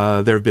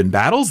 There have been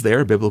battles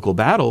there, biblical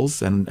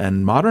battles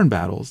and modern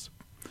battles,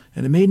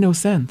 and it made no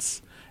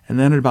sense. And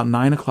then at about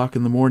 9 o'clock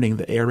in the morning,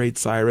 the air raid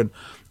siren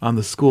on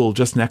the school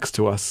just next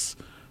to us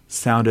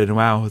sounded, and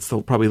wow, it's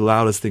probably the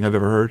loudest thing I've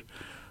ever heard.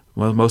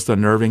 Well, the most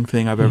unnerving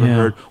thing I've ever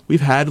heard.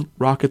 We've had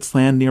rockets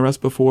land near us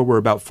before. We're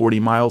about 40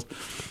 miles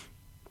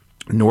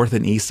north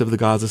and east of the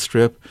Gaza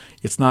Strip.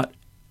 It's not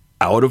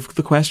out of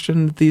the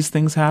question that these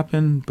things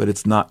happen, but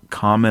it's not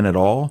common at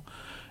all.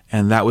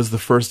 And that was the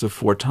first of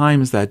 4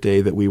 times that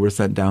day that we were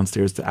sent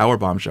downstairs to our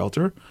bomb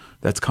shelter.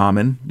 That's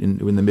common.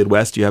 In the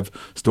Midwest, you have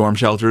storm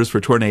shelters for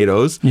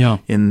tornadoes. Yeah.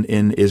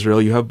 In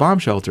Israel, you have bomb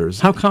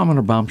shelters. How common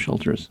are bomb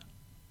shelters?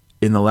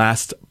 In the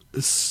last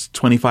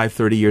 25,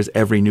 30 years,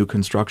 every new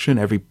construction,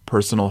 every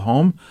personal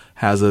home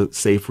has a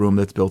safe room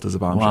that's built as a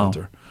bomb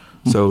shelter.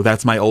 So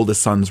that's my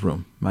oldest son's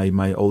room.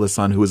 My oldest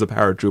son, who was a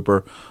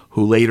paratrooper,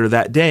 who later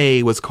that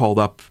day was called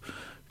up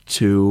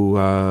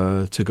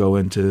to go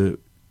into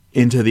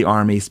the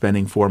Army,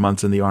 spending 4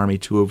 months in the Army,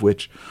 2 of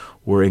which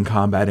were in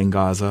combat in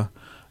Gaza.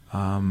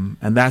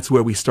 And that's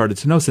where we started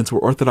to know, since we're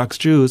Orthodox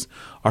Jews,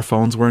 our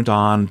phones weren't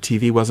on,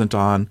 TV wasn't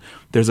on.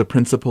 There's a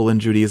principle in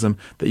Judaism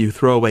that you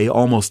throw away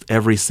almost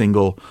every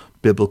single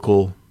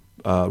biblical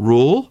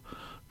rule,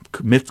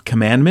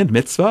 commandment,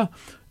 mitzvah,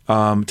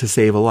 to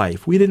save a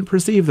life. We didn't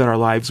perceive that our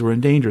lives were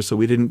in danger, so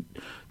we didn't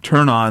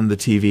turn on the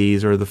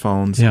TVs or the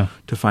phones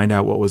to find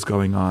out what was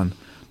going on.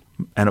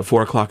 And at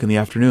 4 o'clock in the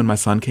afternoon, my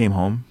son came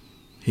home.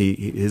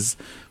 His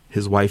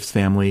wife's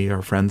family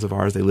are friends of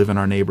ours. They live in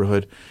our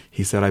neighborhood.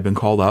 He said, I've been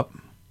called up.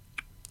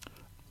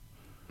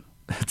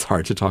 It's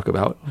hard to talk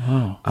about.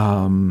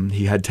 Wow.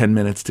 He had 10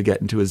 minutes to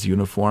get into his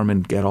uniform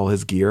and get all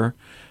his gear.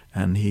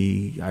 And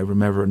I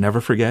remember,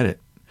 never forget it,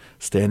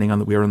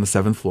 we were on the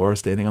 7th floor,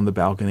 standing on the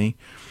balcony,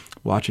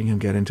 watching him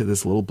get into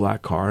this little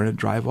black car and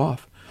drive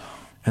off.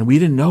 And we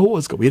didn't know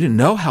we didn't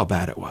know how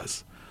bad it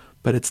was.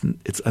 But it's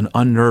an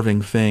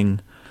unnerving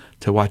thing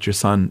to watch your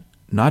son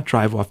not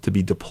drive off to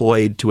be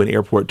deployed to an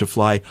airport to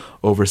fly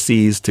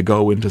overseas to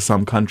go into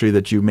some country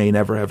that you may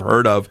never have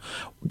heard of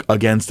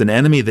against an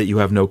enemy that you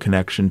have no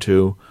connection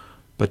to,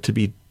 but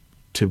to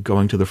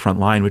going to the front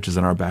line, which is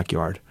in our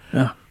backyard.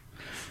 Yeah.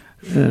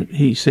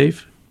 He's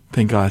safe?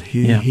 Thank God.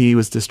 He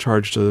was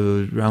discharged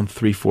around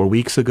 3-4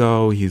 weeks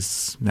ago.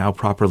 He's now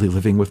properly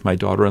living with my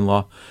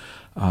daughter-in-law,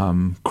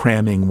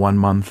 cramming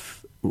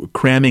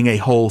a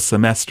whole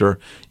semester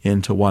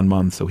into 1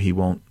 month so he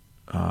won't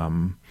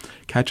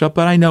catch up.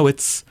 But I know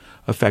it's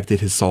affected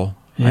his soul.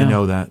 Yeah. I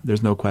know that.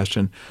 There's no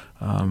question.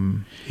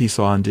 He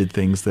saw and did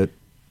things that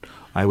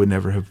I would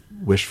never have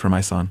wished for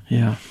my son.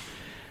 Yeah.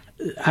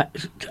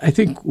 I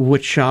think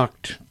what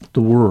shocked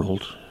the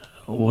world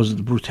was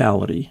the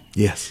brutality.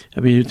 Yes.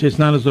 I mean, it's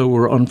not as though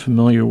we're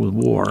unfamiliar with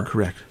war.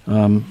 Correct.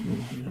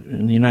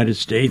 In the United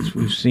States,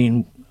 we've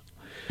seen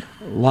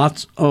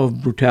lots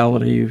of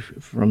brutality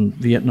from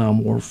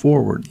Vietnam War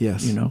forward.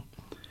 Yes. You know.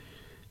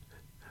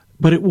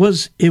 But it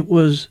was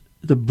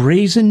the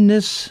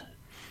brazenness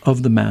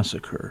of the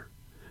massacre,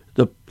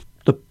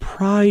 the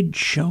pride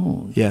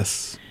shown.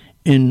 Yes.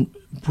 In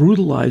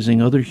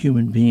brutalizing other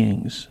human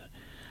beings.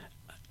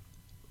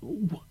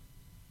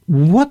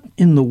 What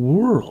in the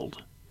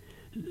world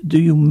do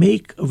you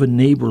make of a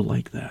neighbor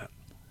like that?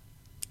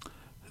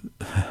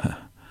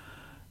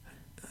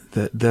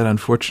 That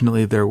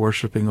unfortunately they're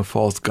worshiping a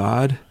false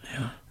god.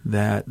 Yeah.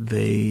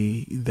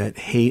 That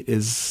hate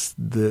is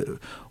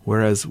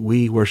whereas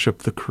we worship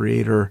the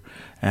Creator,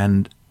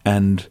 and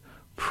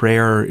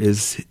prayer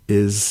is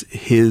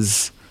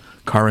His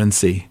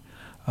currency.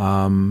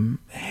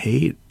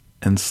 Hate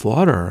and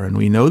slaughter, and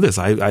we know this.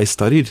 I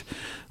studied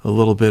a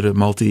little bit of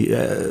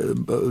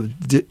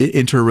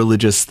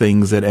interreligious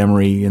things at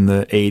Emory in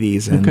the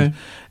 80s,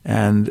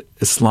 and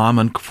Islam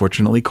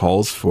unfortunately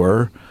calls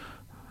for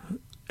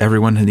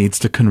everyone who needs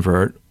to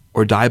convert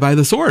or die by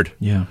the sword.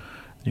 Yeah.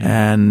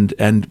 And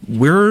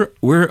we're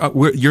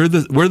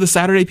the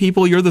Saturday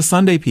people, you're the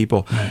Sunday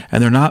people, right.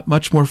 And they're not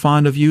much more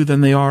fond of you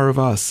than they are of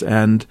us.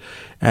 And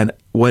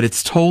what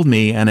it's told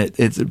me, and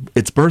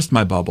it's burst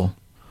my bubble,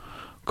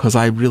 because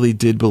I really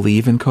did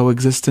believe in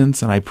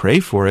coexistence and I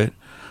pray for it,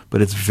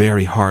 but it's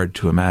very hard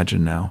to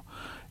imagine now.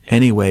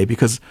 Anyway,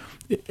 because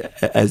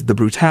as the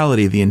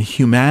brutality, the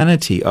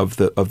inhumanity of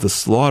the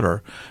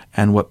slaughter,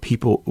 and what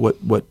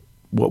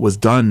was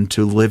done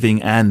to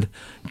living and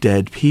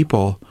dead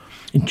people.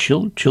 And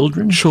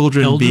children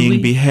elderly,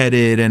 being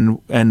beheaded,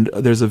 and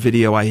there's a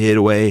video I hid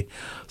away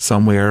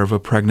somewhere of a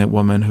pregnant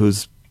woman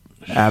whose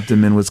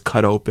abdomen was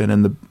cut open,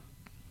 and the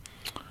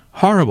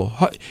horrible,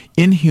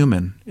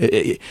 inhuman.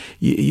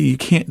 You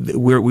can't.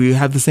 We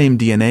have the same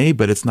DNA,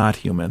 but it's not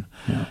human,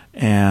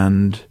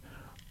 and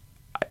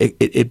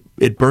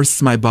it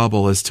bursts my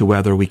bubble as to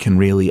whether we can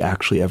really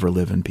actually ever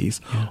live in peace.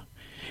 Yeah.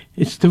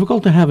 It's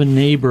difficult to have a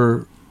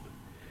neighbor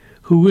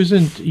who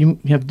isn't, you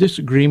have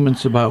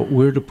disagreements about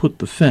where to put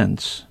the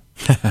fence,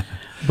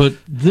 but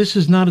this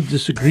is not a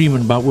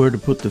disagreement about where to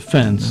put the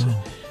fence.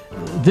 No.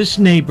 This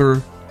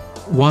neighbor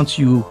wants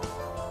you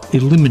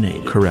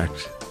eliminated.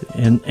 Correct.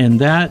 And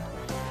that,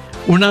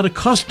 we're not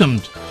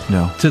accustomed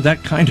to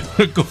that kind of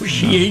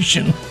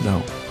negotiation.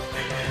 No.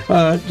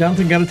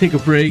 Jonathan, got to take a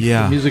break.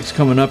 Yeah. The music's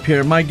coming up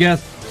here. My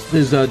guest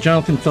is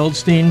Jonathan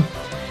Feldstein,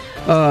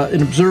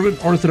 an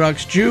observant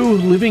Orthodox Jew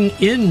living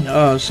in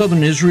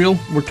southern Israel.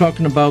 We're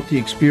talking about the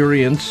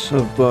experience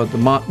of the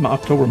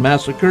October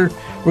massacre.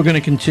 We're going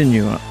to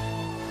continue.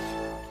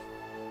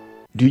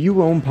 Do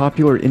you own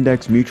popular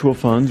index mutual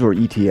funds or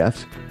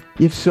ETFs?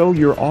 If so,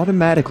 you're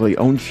automatically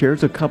own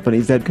shares of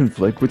companies that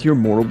conflict with your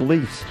moral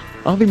beliefs.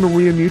 Ave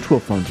Maria mutual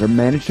funds are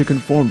managed to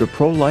conform to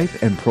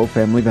pro-life and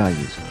pro-family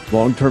values.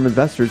 Long-term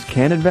investors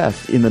can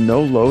invest in the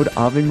no-load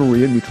Ave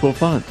Maria mutual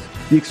funds.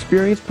 The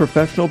experienced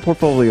professional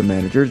portfolio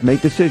managers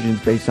make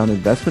decisions based on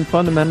investment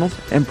fundamentals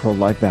and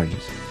pro-life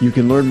values. You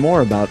can learn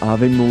more about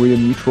Ave Maria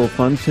mutual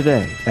funds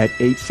today at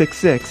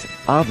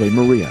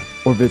 866-AVE-MARIA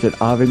or visit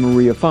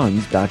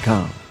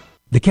AveMariaFunds.com.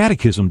 The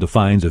Catechism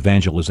defines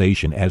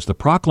evangelization as the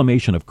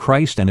proclamation of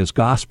Christ and His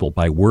gospel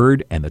by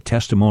word and the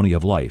testimony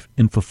of life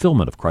in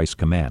fulfillment of Christ's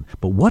command.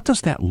 But what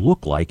does that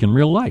look like in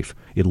real life?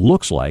 It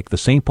looks like the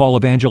St. Paul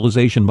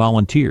evangelization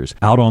volunteers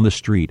out on the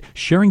street,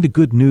 sharing the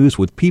good news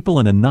with people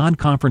in a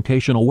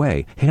non-confrontational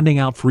way, handing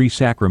out free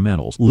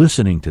sacramentals,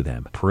 listening to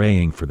them,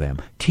 praying for them,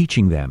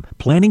 teaching them,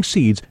 planting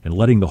seeds, and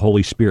letting the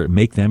Holy Spirit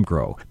make them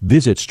grow.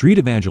 Visit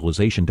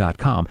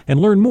streetevangelization.com and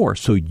learn more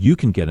so you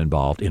can get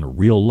involved in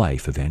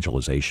real-life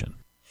evangelization.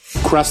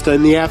 Kresta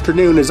in the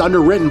Afternoon is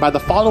underwritten by the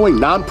following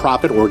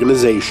nonprofit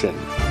organization: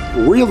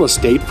 Real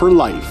Estate for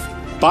Life.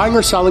 Buying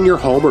or selling your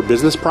home or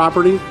business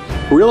property?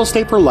 Real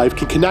Estate for Life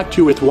can connect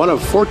you with one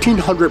of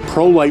 1,400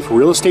 pro-life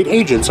real estate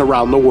agents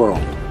around the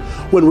world.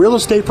 When Real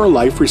Estate for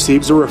Life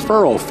receives a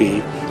referral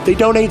fee, they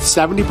donate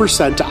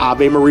 70% to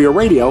Ave Maria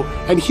Radio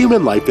and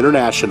Human Life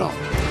International.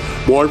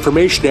 More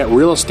information at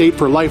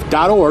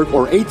realestateforlife.org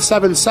or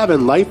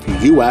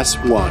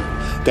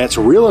 877-LIFE-US1. That's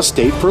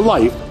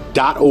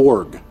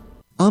realestateforlife.org.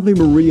 Ave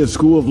Maria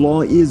School of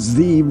Law is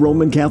the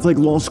Roman Catholic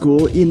law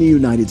school in the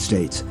United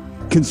States.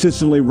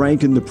 Consistently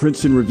ranked in the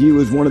Princeton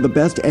Review as one of the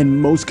best and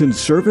most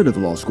conservative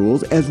law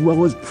schools, as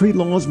well as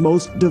pre-law's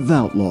most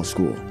devout law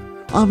school.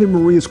 Ave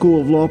Maria School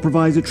of Law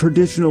provides a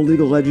traditional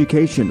legal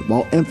education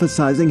while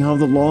emphasizing how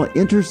the law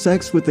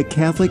intersects with the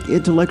Catholic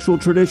intellectual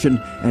tradition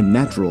and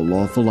natural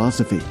law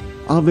philosophy.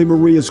 Ave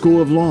Maria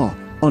School of Law,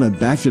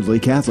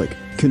 unabashedly Catholic,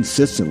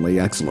 consistently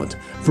excellent.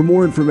 For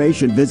more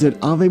information, visit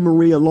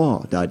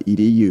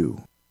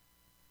avemarialaw.edu.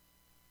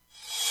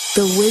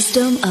 The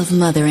wisdom of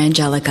Mother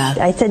Angelica.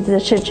 I said to the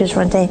sisters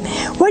one day,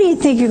 what do you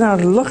think you're going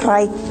to look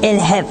like in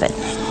heaven?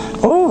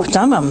 Oh,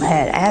 some of them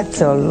had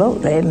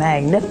absolutely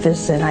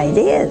magnificent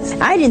ideas.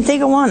 I didn't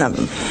think of one of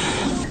them.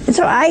 And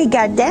so I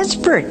got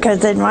desperate because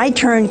then my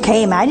turn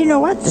came. I didn't know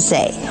what to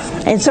say.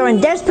 And so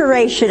in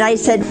desperation, I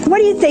said, what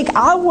do you think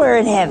I'll wear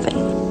in heaven?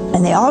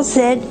 And they all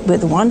said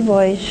with one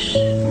voice,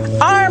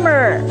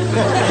 armor.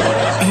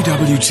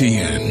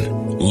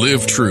 EWTN.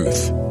 Live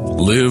truth.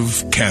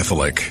 Live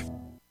Catholic.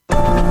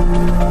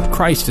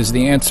 Christ is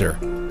the answer,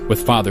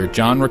 with Father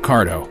John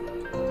Riccardo.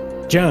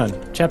 John,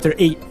 chapter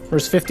 8,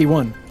 verse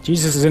 51.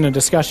 Jesus is in a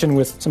discussion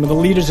with some of the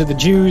leaders of the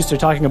Jews. They're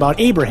talking about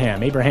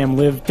Abraham. Abraham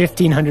lived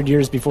 1,500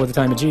 years before the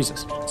time of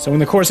Jesus. So in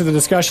the course of the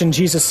discussion,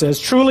 Jesus says,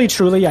 truly,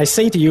 truly, I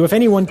say to you, if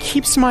anyone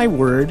keeps my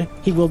word,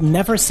 he will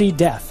never see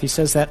death. He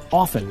says that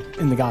often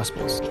in the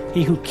Gospels.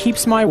 He who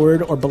keeps my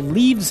word or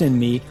believes in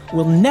me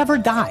will never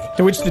die.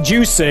 To which the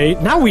Jews say,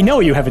 now we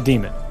know you have a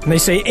demon. And they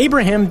say,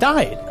 Abraham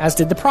died, as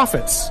did the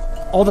prophets.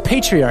 All the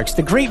patriarchs,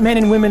 the great men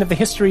and women of the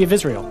history of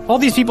Israel. All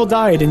these people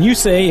died, and you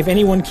say, if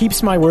anyone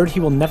keeps my word, he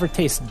will never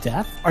taste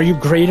death? Are you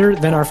greater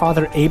than our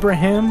father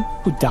Abraham,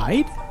 who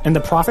died? And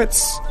the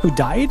prophets who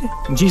died?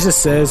 And Jesus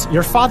says,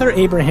 your father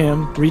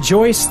Abraham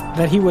rejoiced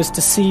that he was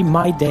to see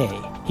my day.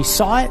 He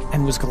saw it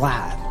and was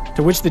glad.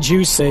 To which the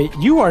Jews say,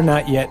 you are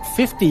not yet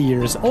 50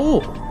 years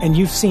old, and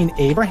you've seen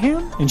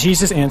Abraham? And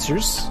Jesus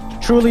answers,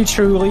 truly,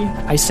 truly,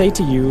 I say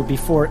to you,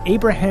 before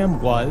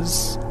Abraham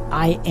was,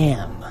 I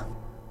am.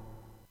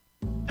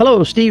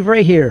 Hello, Steve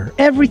Ray here.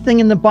 Everything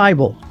in the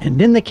Bible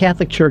and in the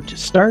Catholic Church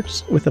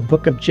starts with the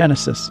book of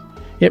Genesis.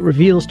 It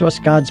reveals to us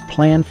God's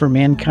plan for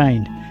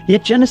mankind.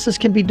 Yet Genesis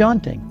can be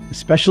daunting,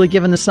 especially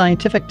given the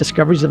scientific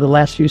discoveries of the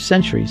last few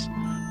centuries.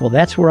 Well,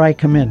 that's where I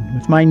come in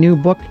with my new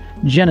book,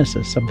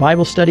 Genesis, a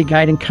Bible study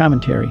guide and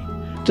commentary.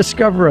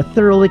 Discover a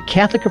thoroughly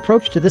Catholic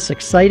approach to this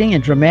exciting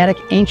and dramatic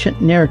ancient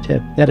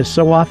narrative that is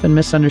so often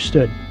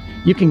misunderstood.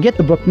 You can get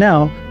the book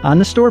now on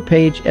the store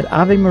page at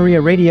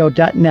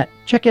AveMariaRadio.net.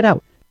 Check it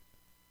out.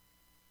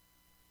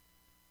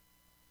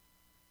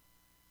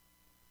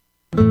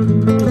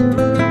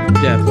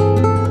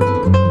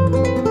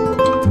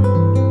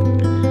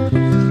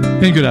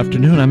 Hey, good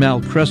afternoon. I'm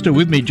Al Kresta.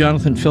 With me,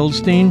 Jonathan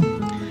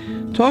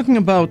Feldstein, talking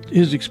about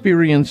his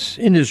experience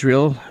in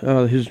Israel.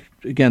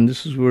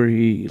 This is where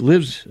he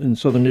lives in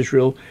southern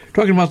Israel.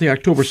 Talking about the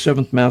October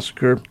 7th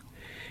massacre,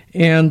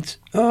 and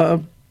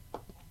let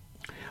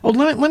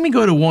me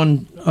go to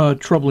one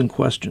troubling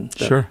question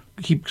that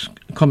keeps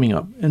coming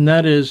up, and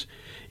that is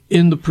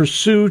in the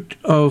pursuit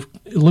of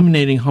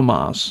eliminating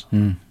Hamas,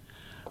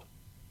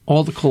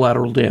 all the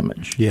collateral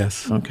damage.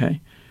 Yes. Okay.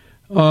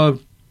 What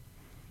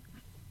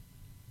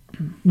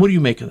do you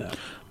make of that?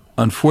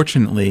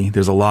 Unfortunately,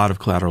 there's a lot of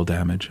collateral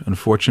damage.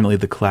 Unfortunately,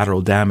 the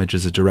collateral damage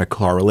is a direct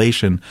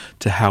correlation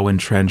to how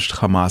entrenched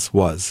Hamas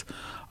was.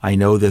 I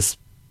know this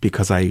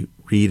because I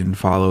read and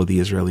follow the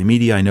Israeli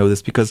media. I know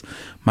this because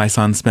my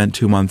son spent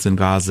 2 months in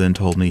Gaza and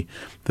told me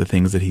the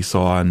things that he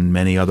saw, and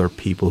many other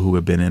people who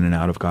have been in and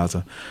out of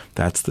Gaza.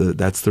 That's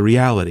the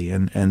reality.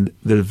 And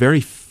there are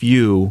very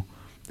few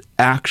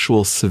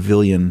actual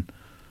civilian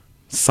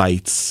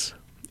sites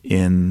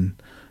in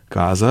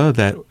Gaza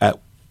that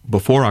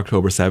before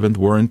October 7th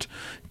weren't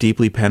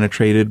deeply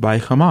penetrated by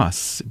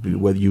Hamas,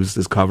 used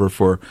as cover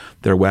for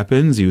their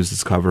weapons, used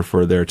as cover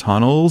for their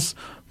tunnels,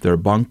 their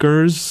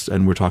bunkers,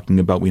 and we're talking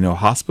about, we know,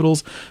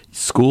 hospitals,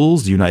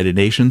 schools, United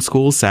Nations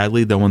schools.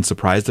 Sadly, no one's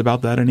surprised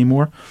about that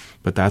anymore,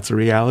 but that's a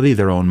reality,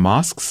 their own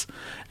mosques,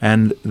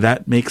 and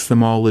that makes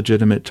them all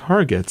legitimate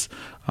targets.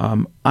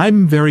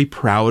 I'm very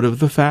proud of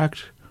the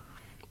fact,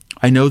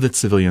 I know that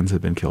civilians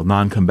have been killed,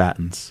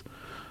 non-combatants.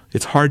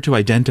 It's hard to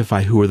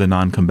identify who are the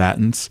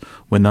non-combatants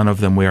when none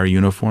of them wear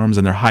uniforms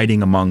and they're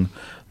hiding among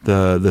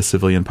the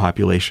civilian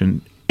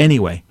population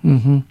anyway.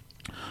 Mm-hmm.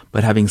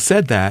 But having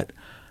said that,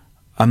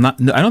 I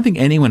don't think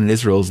anyone in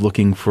Israel is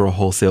looking for a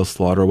wholesale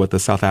slaughter. What the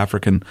South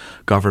African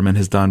government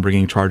has done,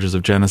 bringing charges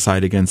of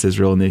genocide against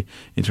Israel in the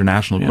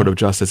International Court of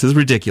Justice, is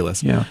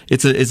ridiculous. Yeah.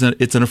 It's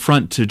an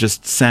affront to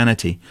just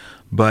sanity.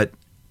 But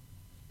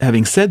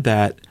having said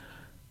that,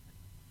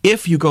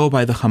 if you go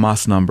by the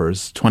Hamas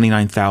numbers,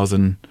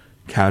 29,000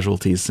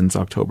 casualties since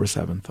October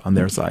 7th on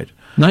their side.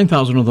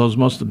 9,000 of those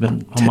must have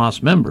been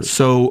Hamas members.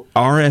 So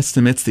our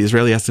estimates, the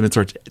Israeli estimates,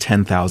 are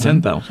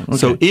 10,000. 10,000, okay.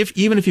 So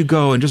even if you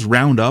go and just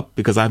round up,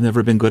 because I've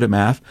never been good at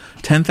math,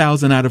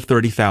 10,000 out of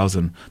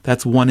 30,000,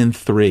 that's 1 in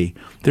 3.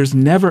 There's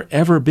never,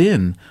 ever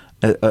been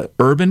a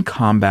urban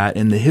combat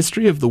in the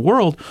history of the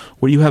world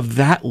where you have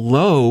that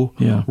low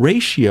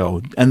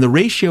ratio. And the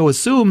ratio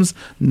assumes,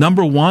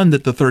 number one,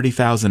 that the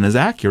 30,000 is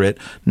accurate.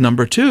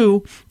 Number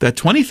two, that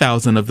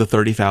 20,000 of the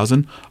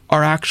 30,000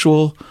 are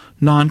actual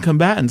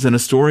non-combatants. In a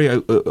story,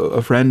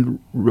 a friend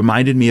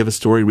reminded me of a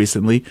story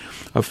recently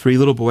of 3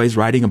 little boys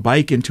riding a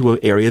bike into an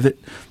area that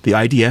the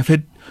IDF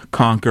had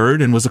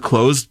conquered and was a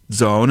closed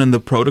zone, and the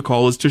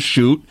protocol is to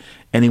shoot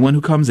anyone who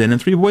comes in, and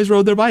 3 boys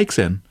rode their bikes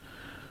in.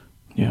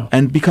 Yeah.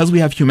 And because we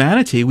have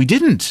humanity, we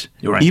didn't,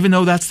 right, even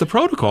though that's the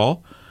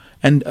protocol.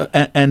 And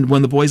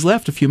when the boys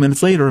left, a few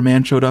minutes later,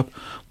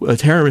 a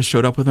terrorist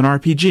showed up with an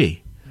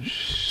RPG.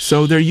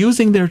 So they're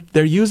using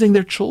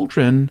their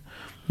children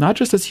not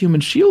just as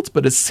human shields,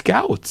 but as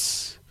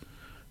scouts.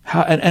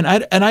 And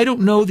I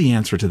don't know the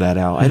answer to that,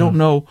 Al. I don't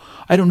know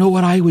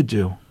what I would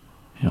do.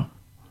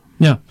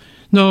 Yeah.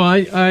 No,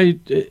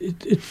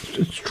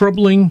 it's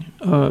troubling.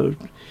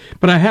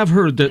 But I have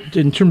heard that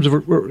in terms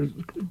of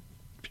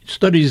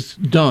studies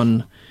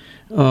done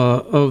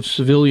of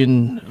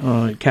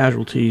civilian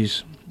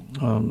casualties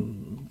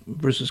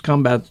versus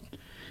combat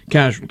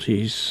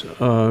casualties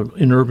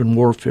in urban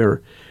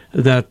warfare,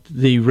 that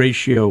the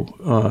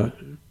ratio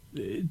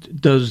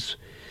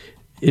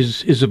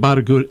is about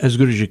as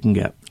good as you can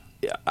get.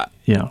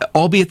 Yeah.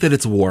 Albeit that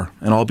it's war,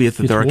 and albeit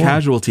that there are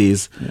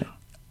casualties,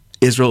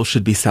 Israel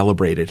should be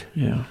celebrated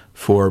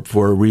for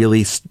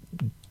really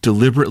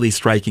deliberately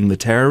striking the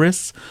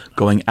terrorists,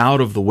 going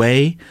out of the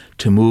way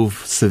to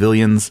move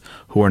civilians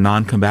who are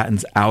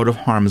non-combatants out of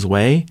harm's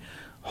way,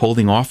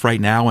 holding off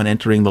right now and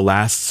entering the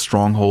last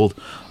stronghold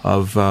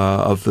of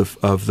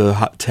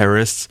the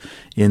terrorists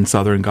in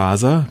southern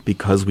Gaza,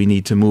 because we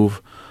need to move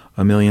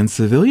 1 million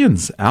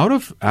civilians out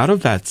of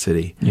that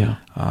city. Yeah.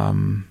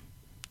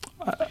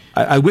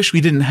 I wish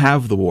we didn't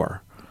have the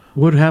war.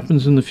 What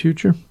happens in the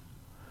future?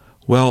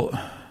 Well,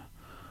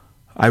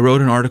 I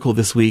wrote an article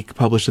this week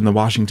published in the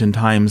Washington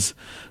Times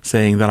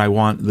saying that I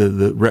want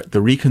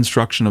the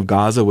reconstruction of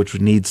Gaza, which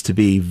needs to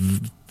be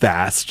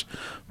vast,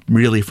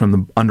 really from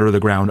the under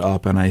the ground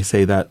up, and I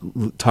say that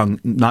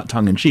not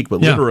tongue in cheek, but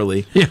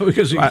literally. Yeah,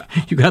 because you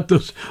got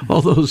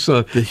all those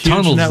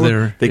tunnels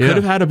there. They could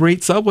have had a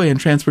great subway and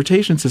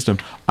transportation system.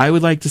 I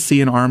would like to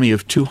see an army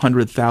of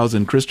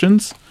 200,000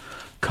 Christians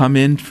come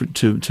in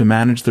to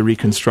manage the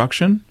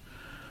reconstruction,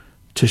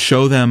 to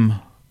show them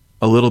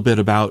a little bit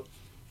about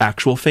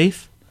actual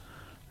faith,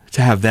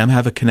 to have them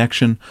have a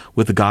connection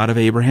with the God of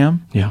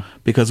Abraham. Yeah.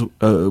 Because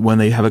when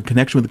they have a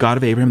connection with the God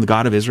of Abraham, the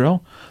God of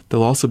Israel,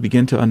 they'll also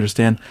begin to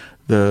understand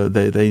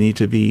they need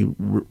to be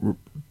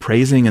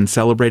praising and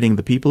celebrating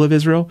the people of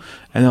Israel,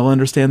 and they'll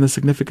understand the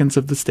significance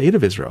of the state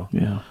of Israel.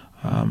 Yeah.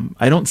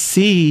 I don't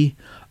see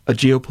a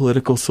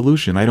geopolitical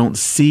solution. I don't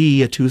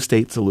see a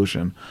two-state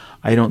solution.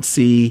 I don't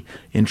see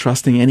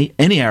entrusting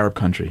any Arab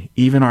country,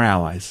 even our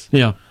allies,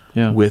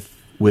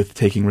 with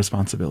taking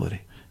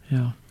responsibility.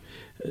 Yeah.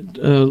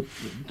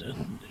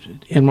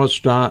 Anwar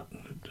Stott,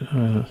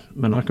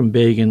 Menachem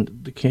Begin,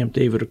 the Camp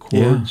David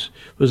Accords.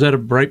 Was that a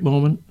bright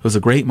moment? It was a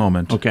great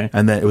moment. Okay.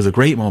 And it was a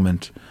great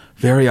moment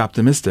very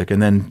optimistic.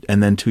 And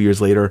then 2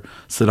 years later,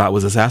 Sadat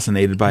was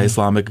assassinated by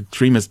Islamic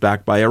extremists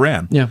backed by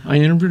Iran. Yeah, I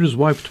interviewed his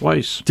wife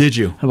twice. Did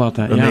you? How about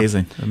that?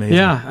 Amazing, amazing.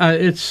 Yeah,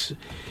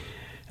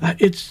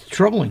 it's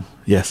troubling.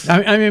 Yes.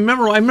 I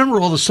remember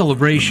all the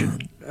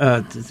celebration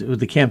with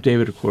the Camp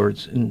David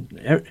Accords, and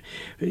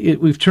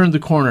we've turned the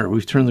corner.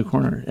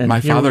 And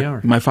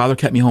my father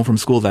kept me home from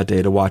school that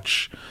day to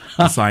watch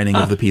the signing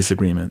of the peace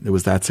agreement. It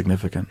was that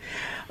significant.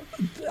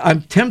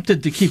 I'm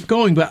tempted to keep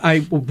going, but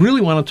I really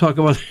want to talk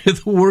about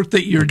the work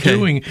that you're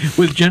doing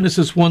with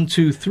Genesis 1,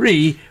 2,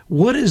 3.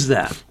 What is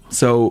that?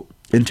 So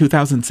in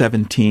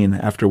 2017,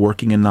 after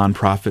working in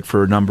nonprofit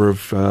for a number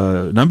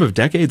of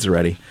decades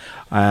already,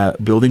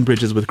 building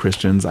bridges with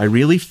Christians, I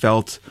really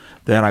felt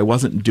that I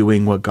wasn't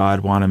doing what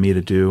God wanted me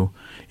to do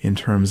in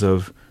terms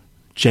of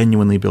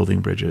genuinely building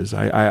bridges.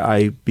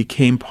 I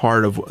became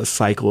part of a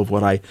cycle of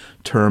what I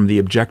term the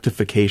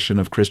objectification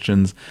of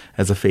Christians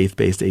as a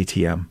faith-based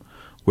ATM,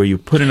 where you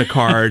put in a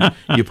card,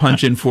 you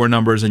punch in 4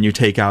 numbers, and you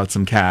take out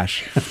some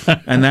cash,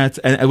 and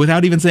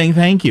without even saying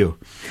thank you.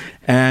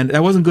 And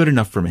that wasn't good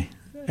enough for me.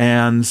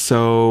 And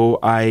so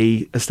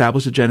I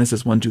established a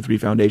Genesis 1, 2, 3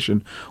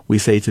 Foundation. We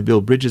say to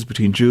build bridges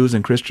between Jews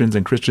and Christians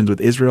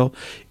with Israel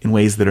in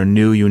ways that are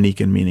new, unique,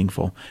 and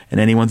meaningful. And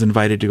anyone's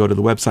invited to go to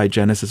the website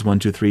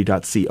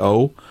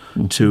genesis123.co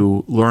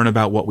to learn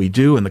about what we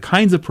do and the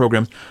kinds of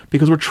programs,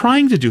 because we're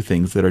trying to do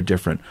things that are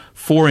different.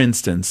 For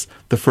instance,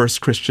 the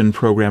first Christian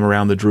program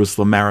around the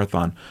Jerusalem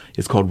Marathon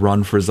is called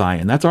Run for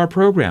Zion. That's our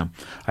program.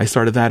 I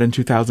started that in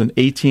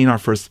 2018. Our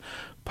first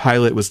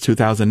pilot was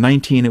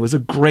 2019. It was a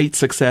great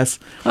success.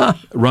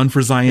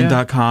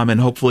 Runforzion.com,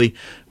 and hopefully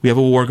we have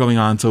a war going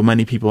on, so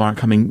many people aren't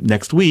coming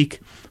next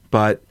week.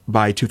 But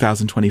by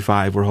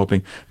 2025, we're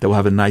hoping that we'll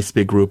have a nice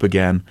big group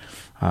again,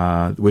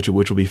 which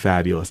will be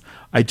fabulous.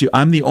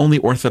 I'm the only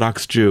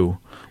Orthodox Jew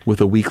with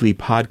a weekly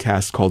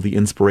podcast called the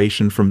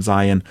Inspiration from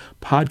Zion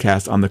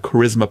podcast on the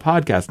Charisma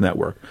Podcast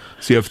Network.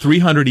 So you have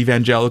 300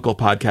 evangelical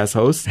podcast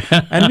hosts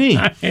and me,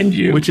 and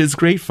you, which is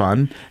great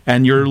fun.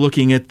 And you're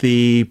looking at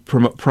the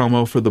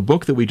promo for the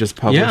book that we just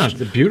published,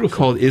 beautiful,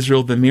 called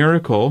Israel the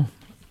Miracle.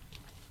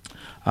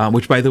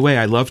 Which, by the way,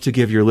 I love to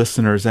give your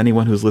listeners,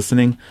 anyone who's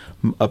listening,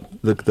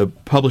 the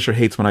publisher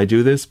hates when I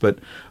do this, but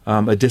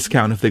a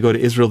discount if they go to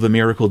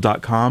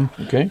israelthemiracle.com,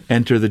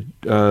 enter the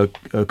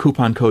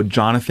coupon code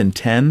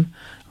Jonathan10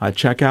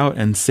 checkout,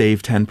 and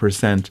save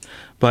 10%.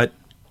 But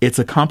it's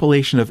a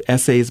compilation of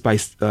essays by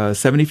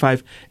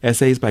 75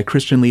 essays by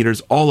Christian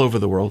leaders all over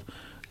the world,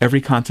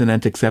 every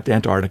continent except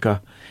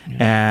Antarctica,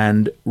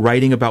 and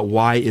writing about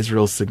why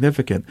Israel is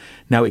significant.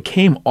 Now, it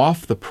came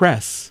off the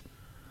press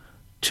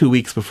 2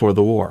 weeks before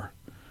the war.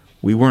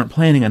 We weren't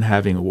planning on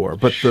having a war,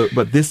 but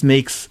this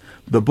makes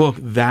the book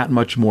that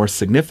much more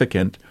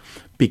significant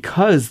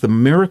because the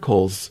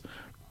miracles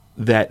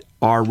that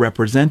are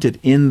represented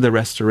in the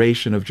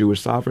restoration of Jewish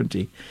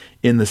sovereignty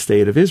in the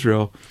state of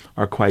Israel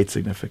are quite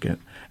significant.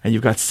 And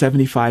you've got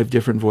 75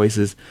 different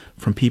voices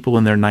from people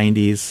in their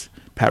 90s.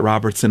 Pat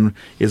Robertson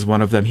is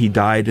one of them. He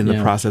died in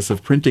the process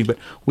of printing, but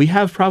we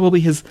have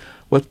probably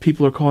what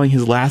people are calling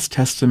his last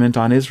testament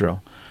on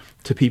Israel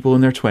to people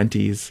in their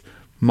 20s,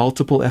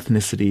 multiple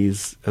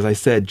ethnicities, as I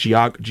said,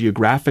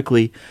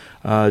 geographically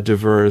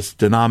diverse,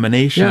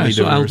 denominationally diverse.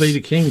 Yeah, so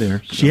Alveda King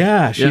there. So.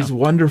 Yeah, she's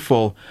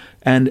wonderful.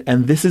 And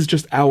this is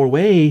just our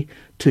way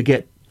to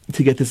get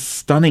this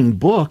stunning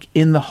book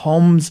in the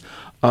homes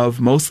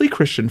of mostly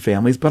Christian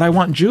families, but I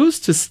want Jews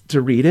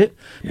to read it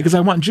because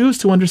I want Jews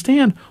to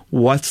understand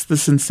what's the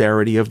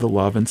sincerity of the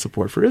love and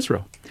support for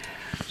Israel.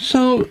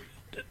 So,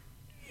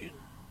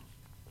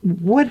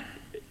 what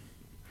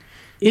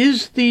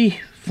is the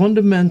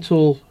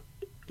fundamental...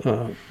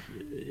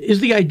 is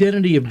the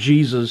identity of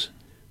Jesus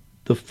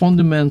the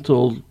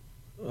fundamental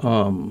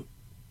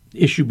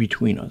issue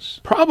between us?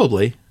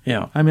 Probably.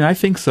 Yeah. I mean, I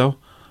think so.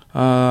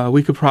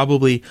 We could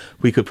probably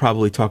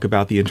talk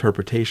about the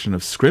interpretation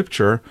of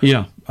Scripture.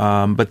 Yeah.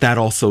 But that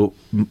also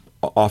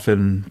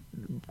often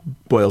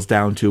boils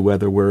down to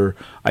whether we're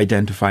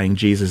identifying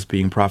Jesus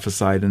being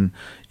prophesied in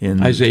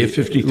Isaiah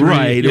 53,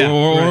 right?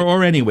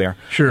 Or anywhere.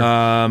 Sure.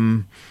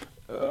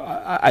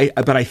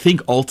 But I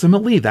think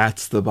ultimately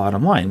that's the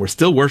bottom line. We're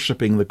still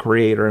worshiping the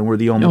Creator, and we're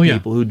the only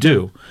people who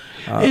do.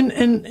 And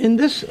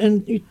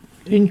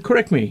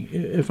correct me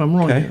if I'm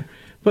wrong here,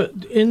 but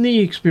in the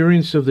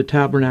experience of the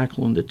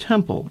tabernacle and the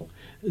temple,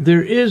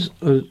 there is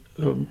a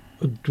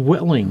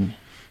dwelling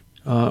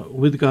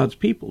with God's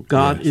people.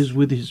 God is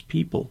with His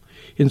people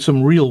in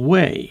some real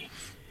way,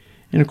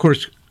 and of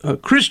course,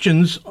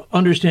 Christians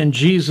understand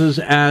Jesus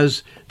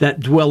as that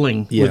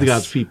dwelling with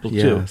God's people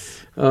too.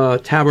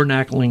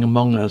 Tabernacling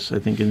among us, I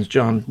think in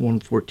John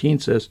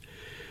 1:14 says.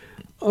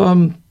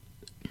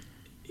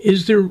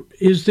 Is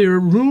there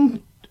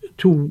room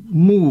to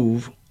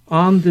move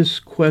on this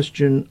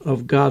question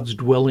of God's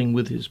dwelling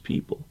with His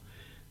people?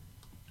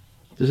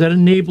 Does that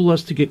enable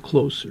us to get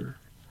closer?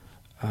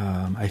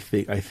 I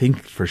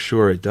think for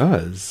sure it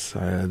does.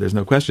 There's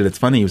no question. It's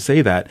funny you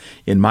say that.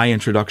 In my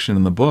introduction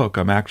in the book,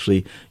 I'm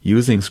actually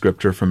using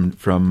scripture from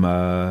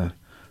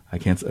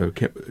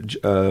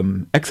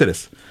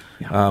Exodus,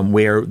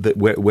 where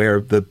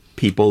the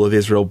people of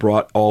Israel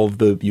brought all of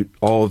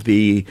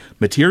the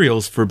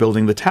materials for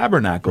building the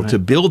tabernacle to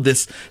build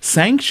this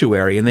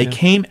sanctuary, and they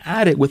came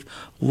at it with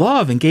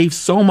love and gave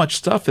so much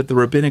stuff that the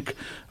rabbinic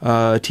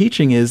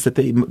teaching is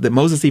that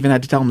Moses even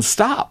had to tell them to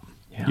stop.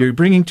 Yeah. You're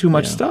bringing too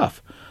much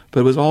stuff,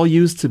 but it was all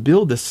used to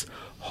build this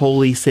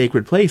holy,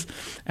 sacred place,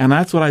 and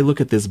that's what I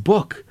look at this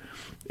book.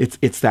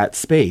 It's that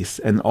space,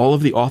 and all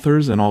of the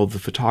authors and all of the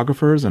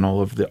photographers and all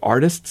of the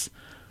artists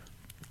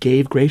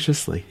gave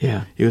graciously.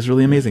 Yeah, it was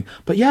really amazing.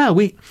 But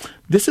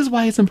this is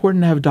why it's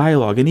important to have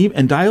dialogue,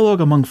 and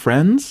dialogue among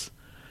friends,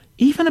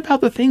 even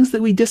about the things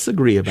that we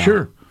disagree about.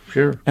 Sure.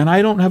 And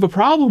I don't have a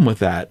problem with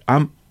that.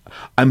 I'm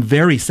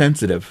very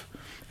sensitive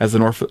as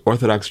an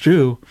Orthodox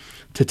Jew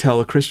to tell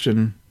a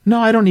Christian,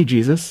 no, I don't need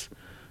Jesus.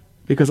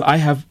 Because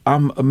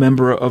I'm a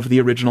member of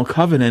the original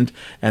covenant,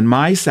 and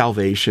my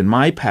salvation,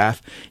 my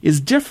path, is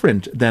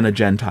different than a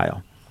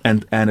Gentile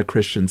and a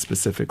Christian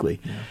specifically.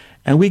 Yeah.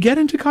 And we get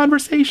into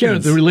conversations. Yeah,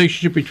 the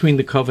relationship between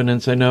the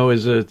covenants, I know,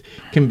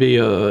 can be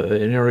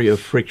an area of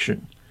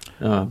friction.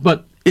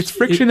 But it's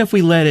friction if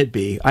we let it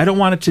be. I don't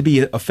want it to be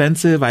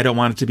offensive. I don't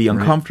want it to be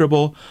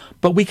uncomfortable.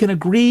 But we can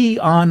agree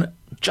on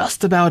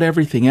just about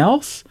everything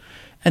else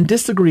and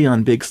disagree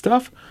on big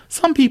stuff.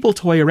 Some people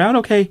toy around.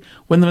 Okay,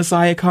 when the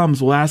Messiah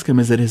comes, we'll ask him,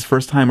 is it his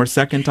first time or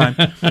second time?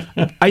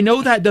 I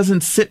know that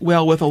doesn't sit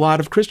well with a lot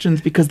of Christians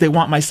because they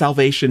want my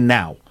salvation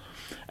now.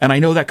 And I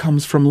know that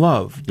comes from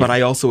love. But I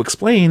also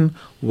explain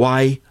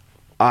why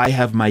I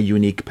have my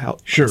unique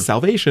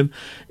salvation.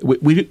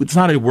 It's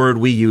not a word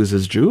we use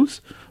as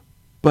Jews,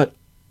 but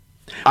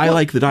I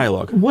like the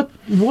dialogue. What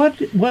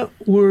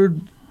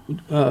word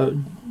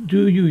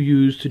do you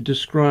use to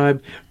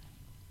describe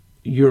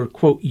your,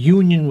 quote,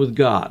 union with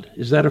God?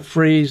 Is that a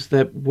phrase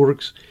that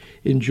works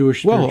in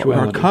Jewish spirituality? Well,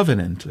 our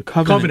covenant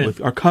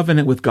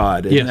with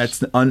God.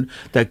 And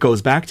that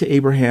goes back to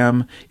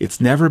Abraham. It's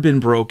never been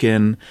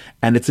broken.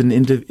 And it's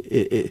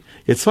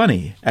it's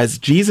funny. As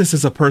Jesus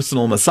is a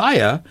personal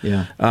Messiah,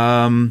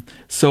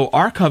 so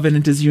our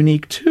covenant is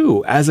unique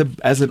too. As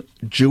a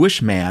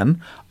Jewish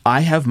man, I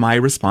have my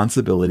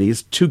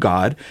responsibilities to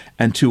God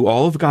and to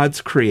all of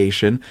God's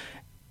creation,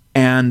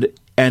 and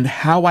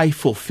how I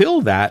fulfill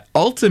that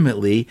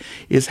ultimately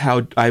is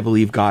how I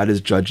believe God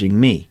is judging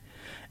me.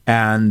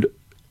 And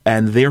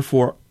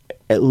therefore,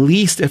 at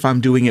least if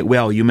I'm doing it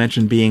well, you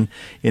mentioned being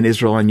in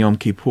Israel on Yom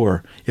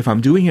Kippur. If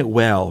I'm doing it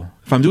well,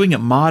 if I'm doing it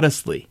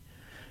modestly,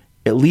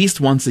 at least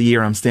once a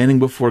year I'm standing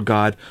before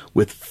God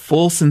with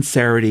full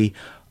sincerity,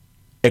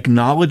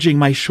 acknowledging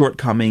my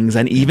shortcomings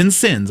and even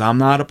sins. I'm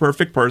not a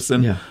perfect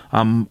person. Yeah.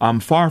 I'm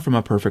far from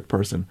a perfect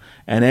person.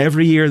 And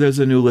every year there's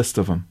a new list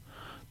of them.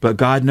 But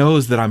God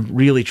knows that I'm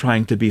really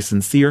trying to be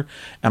sincere,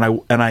 and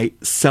I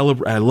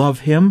celebrate. I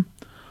love Him.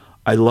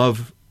 I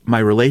love my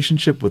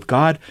relationship with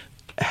God,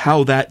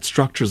 how that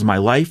structures my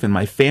life and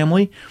my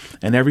family,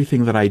 and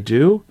everything that I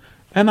do.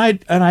 And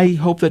I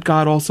hope that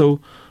God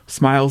also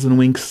smiles and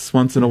winks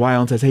once in a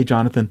while and says, "Hey,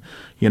 Jonathan,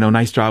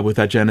 nice job with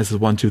that Genesis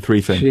 1, 2, 3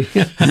 thing."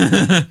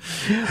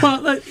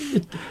 Well,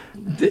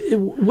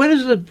 what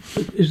is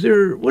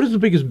the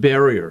biggest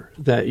barrier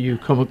that you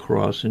come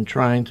across in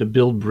trying to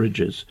build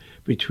bridges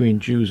between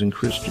Jews and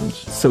Christians?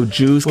 So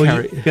Jews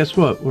guess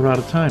what? We're out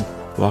of time.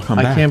 Welcome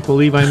back. I can't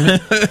believe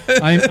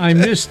I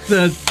missed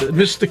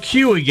the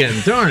cue again.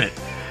 Darn it!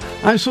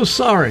 I'm so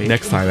sorry.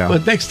 Next time, Al.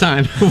 But next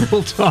time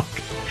we'll talk.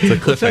 It's a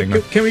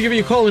cliffhanger. Can we give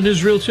you a call in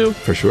Israel too?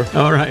 For sure.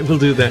 All right, we'll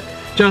do that.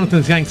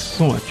 Jonathan, thanks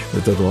so much.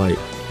 It's a delight.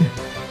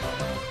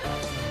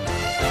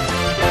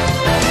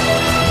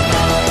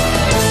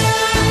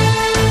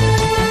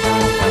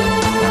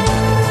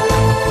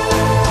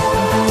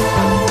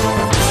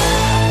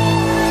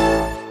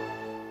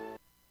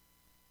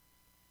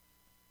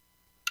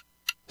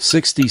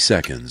 "60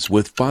 Seconds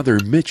with Father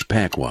Mitch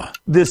Pacwa."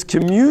 This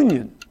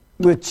communion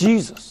with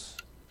Jesus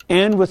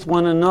and with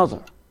one another,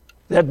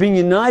 that being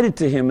united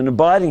to Him and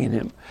abiding in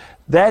Him,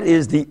 that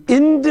is the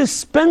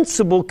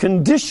indispensable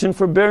condition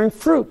for bearing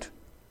fruit.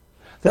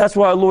 That's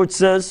why our Lord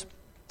says,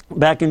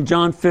 back in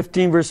John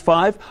 15, verse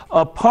 5,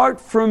 "Apart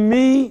from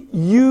me,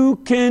 you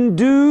can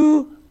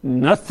do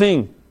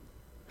nothing."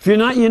 If you're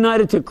not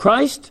united to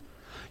Christ,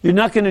 you're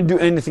not going to do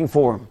anything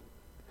for Him.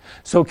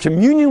 So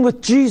communion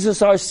with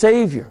Jesus, our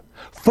Savior,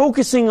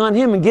 focusing on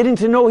Him and getting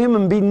to know Him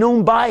and be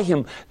known by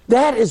Him,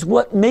 that is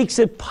what makes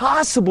it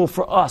possible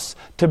for us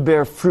to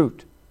bear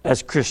fruit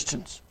as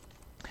Christians.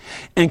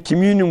 And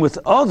communion with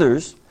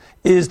others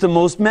is the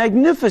most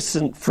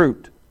magnificent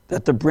fruit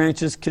that the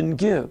branches can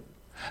give.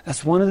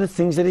 That's one of the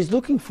things that He's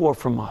looking for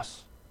from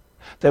us,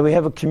 that we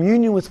have a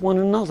communion with one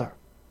another,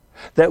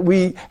 that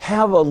we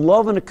have a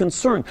love and a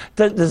concern.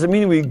 Does it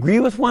mean we agree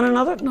with one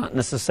another? Not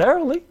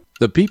necessarily.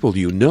 The people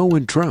you know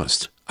and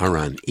trust are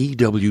on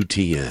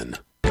EWTN.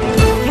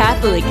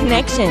 Catholic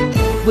Connection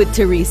with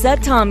Teresa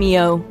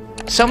Tomeo.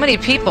 So many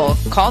people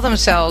call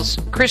themselves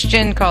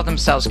Christian, call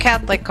themselves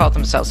Catholic, call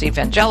themselves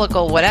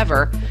evangelical,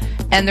 whatever,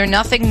 and they're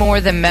nothing more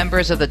than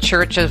members of the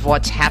church of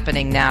what's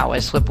happening now,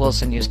 as Flip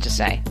Wilson used to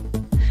say.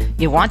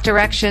 You want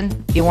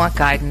direction, you want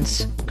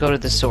guidance, go to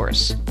the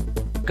source.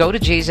 Go to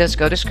Jesus,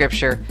 go to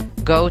Scripture,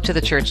 go to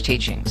the church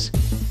teachings.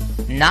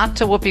 Not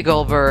to Whoopi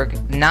Goldberg,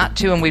 not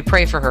to, and we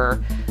pray for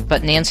her,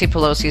 but Nancy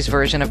Pelosi's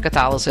version of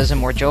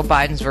Catholicism or Joe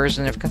Biden's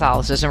version of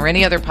Catholicism or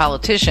any other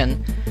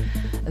politician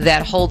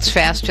that holds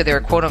fast to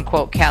their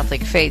quote-unquote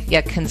Catholic faith,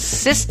 yet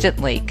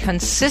consistently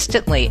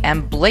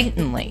and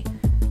blatantly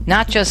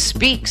not just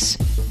speaks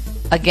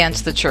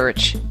against the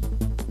church,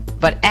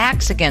 but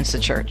acts against the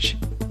church.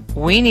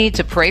 We need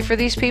to pray for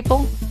these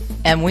people,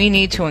 and we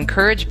need to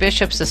encourage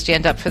bishops to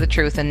stand up for the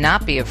truth and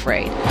not be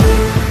afraid.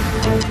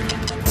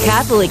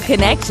 Catholic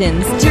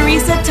Connections,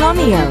 Teresa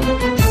Tomeo.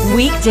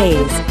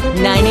 Weekdays,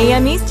 9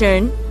 a.m.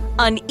 Eastern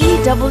on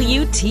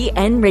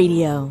EWTN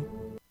Radio.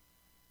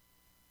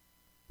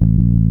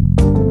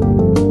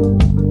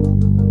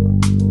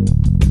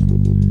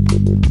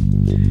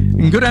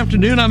 Good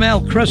afternoon. I'm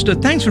Al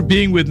Kresta. Thanks for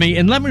being with me.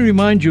 And let me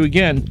remind you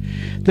again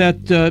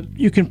that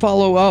you can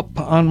follow up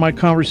on my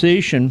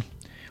conversation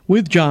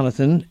with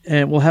Jonathan,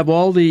 and we'll have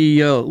all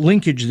the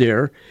linkage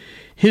there.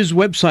 His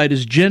website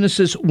is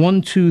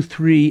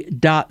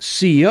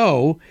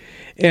genesis123.co,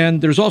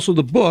 and there's also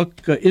the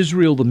book,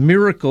 Israel the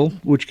Miracle,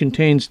 which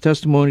contains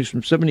testimonies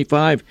from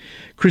 75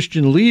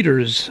 Christian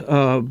leaders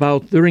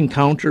about their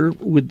encounter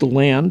with the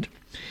land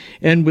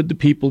and with the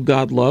people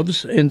God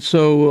loves. And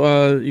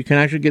so you can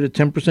actually get a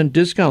 10%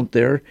 discount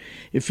there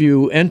if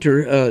you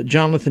enter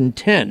Jonathan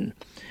 10.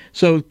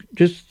 So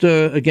just,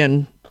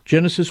 again,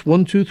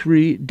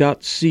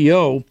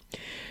 genesis123.co.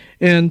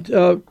 And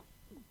let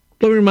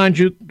me remind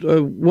you,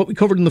 what we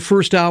covered in the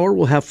first hour,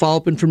 we'll have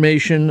follow-up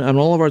information on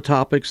all of our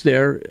topics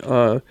there.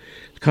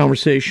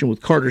 Conversation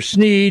with Carter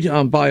Sneed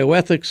on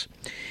bioethics,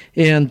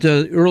 and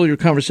earlier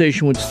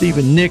conversation with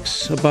Stephen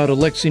Nix about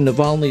Alexi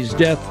Navalny's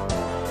death.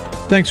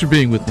 Thanks for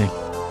being with me.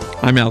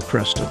 I'm Al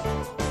Kresta.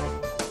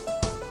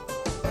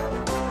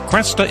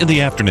 Kresta in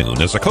the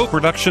Afternoon is a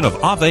co-production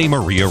of Ave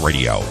Maria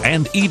Radio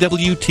and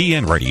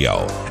EWTN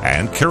Radio,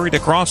 and carried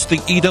across the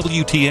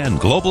EWTN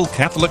Global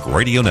Catholic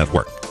Radio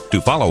Network.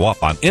 To follow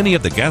up on any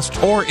of the guests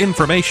or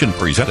information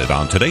presented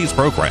on today's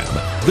program,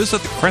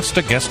 visit the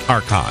Kresta Guest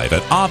Archive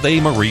at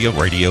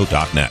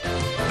AveMariaRadio.net.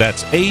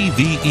 That's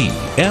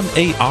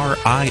AVEMARIA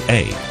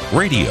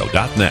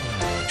Radio.net.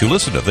 To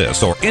listen to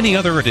this or any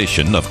other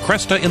edition of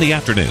Kresta in the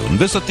Afternoon,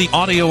 visit the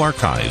audio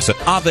archives at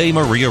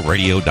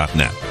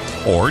AveMariaRadio.net.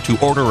 Or to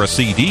order a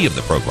CD of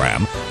the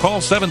program, call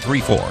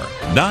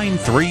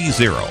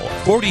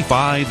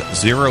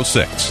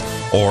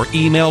 734-930-4506 or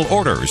email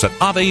orders at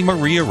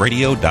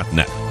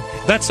AveMariaRadio.net.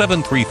 That's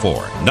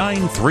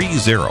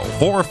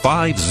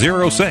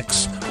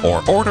 734-930-4506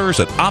 or orders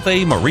at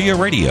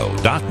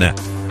AveMariaRadio.net.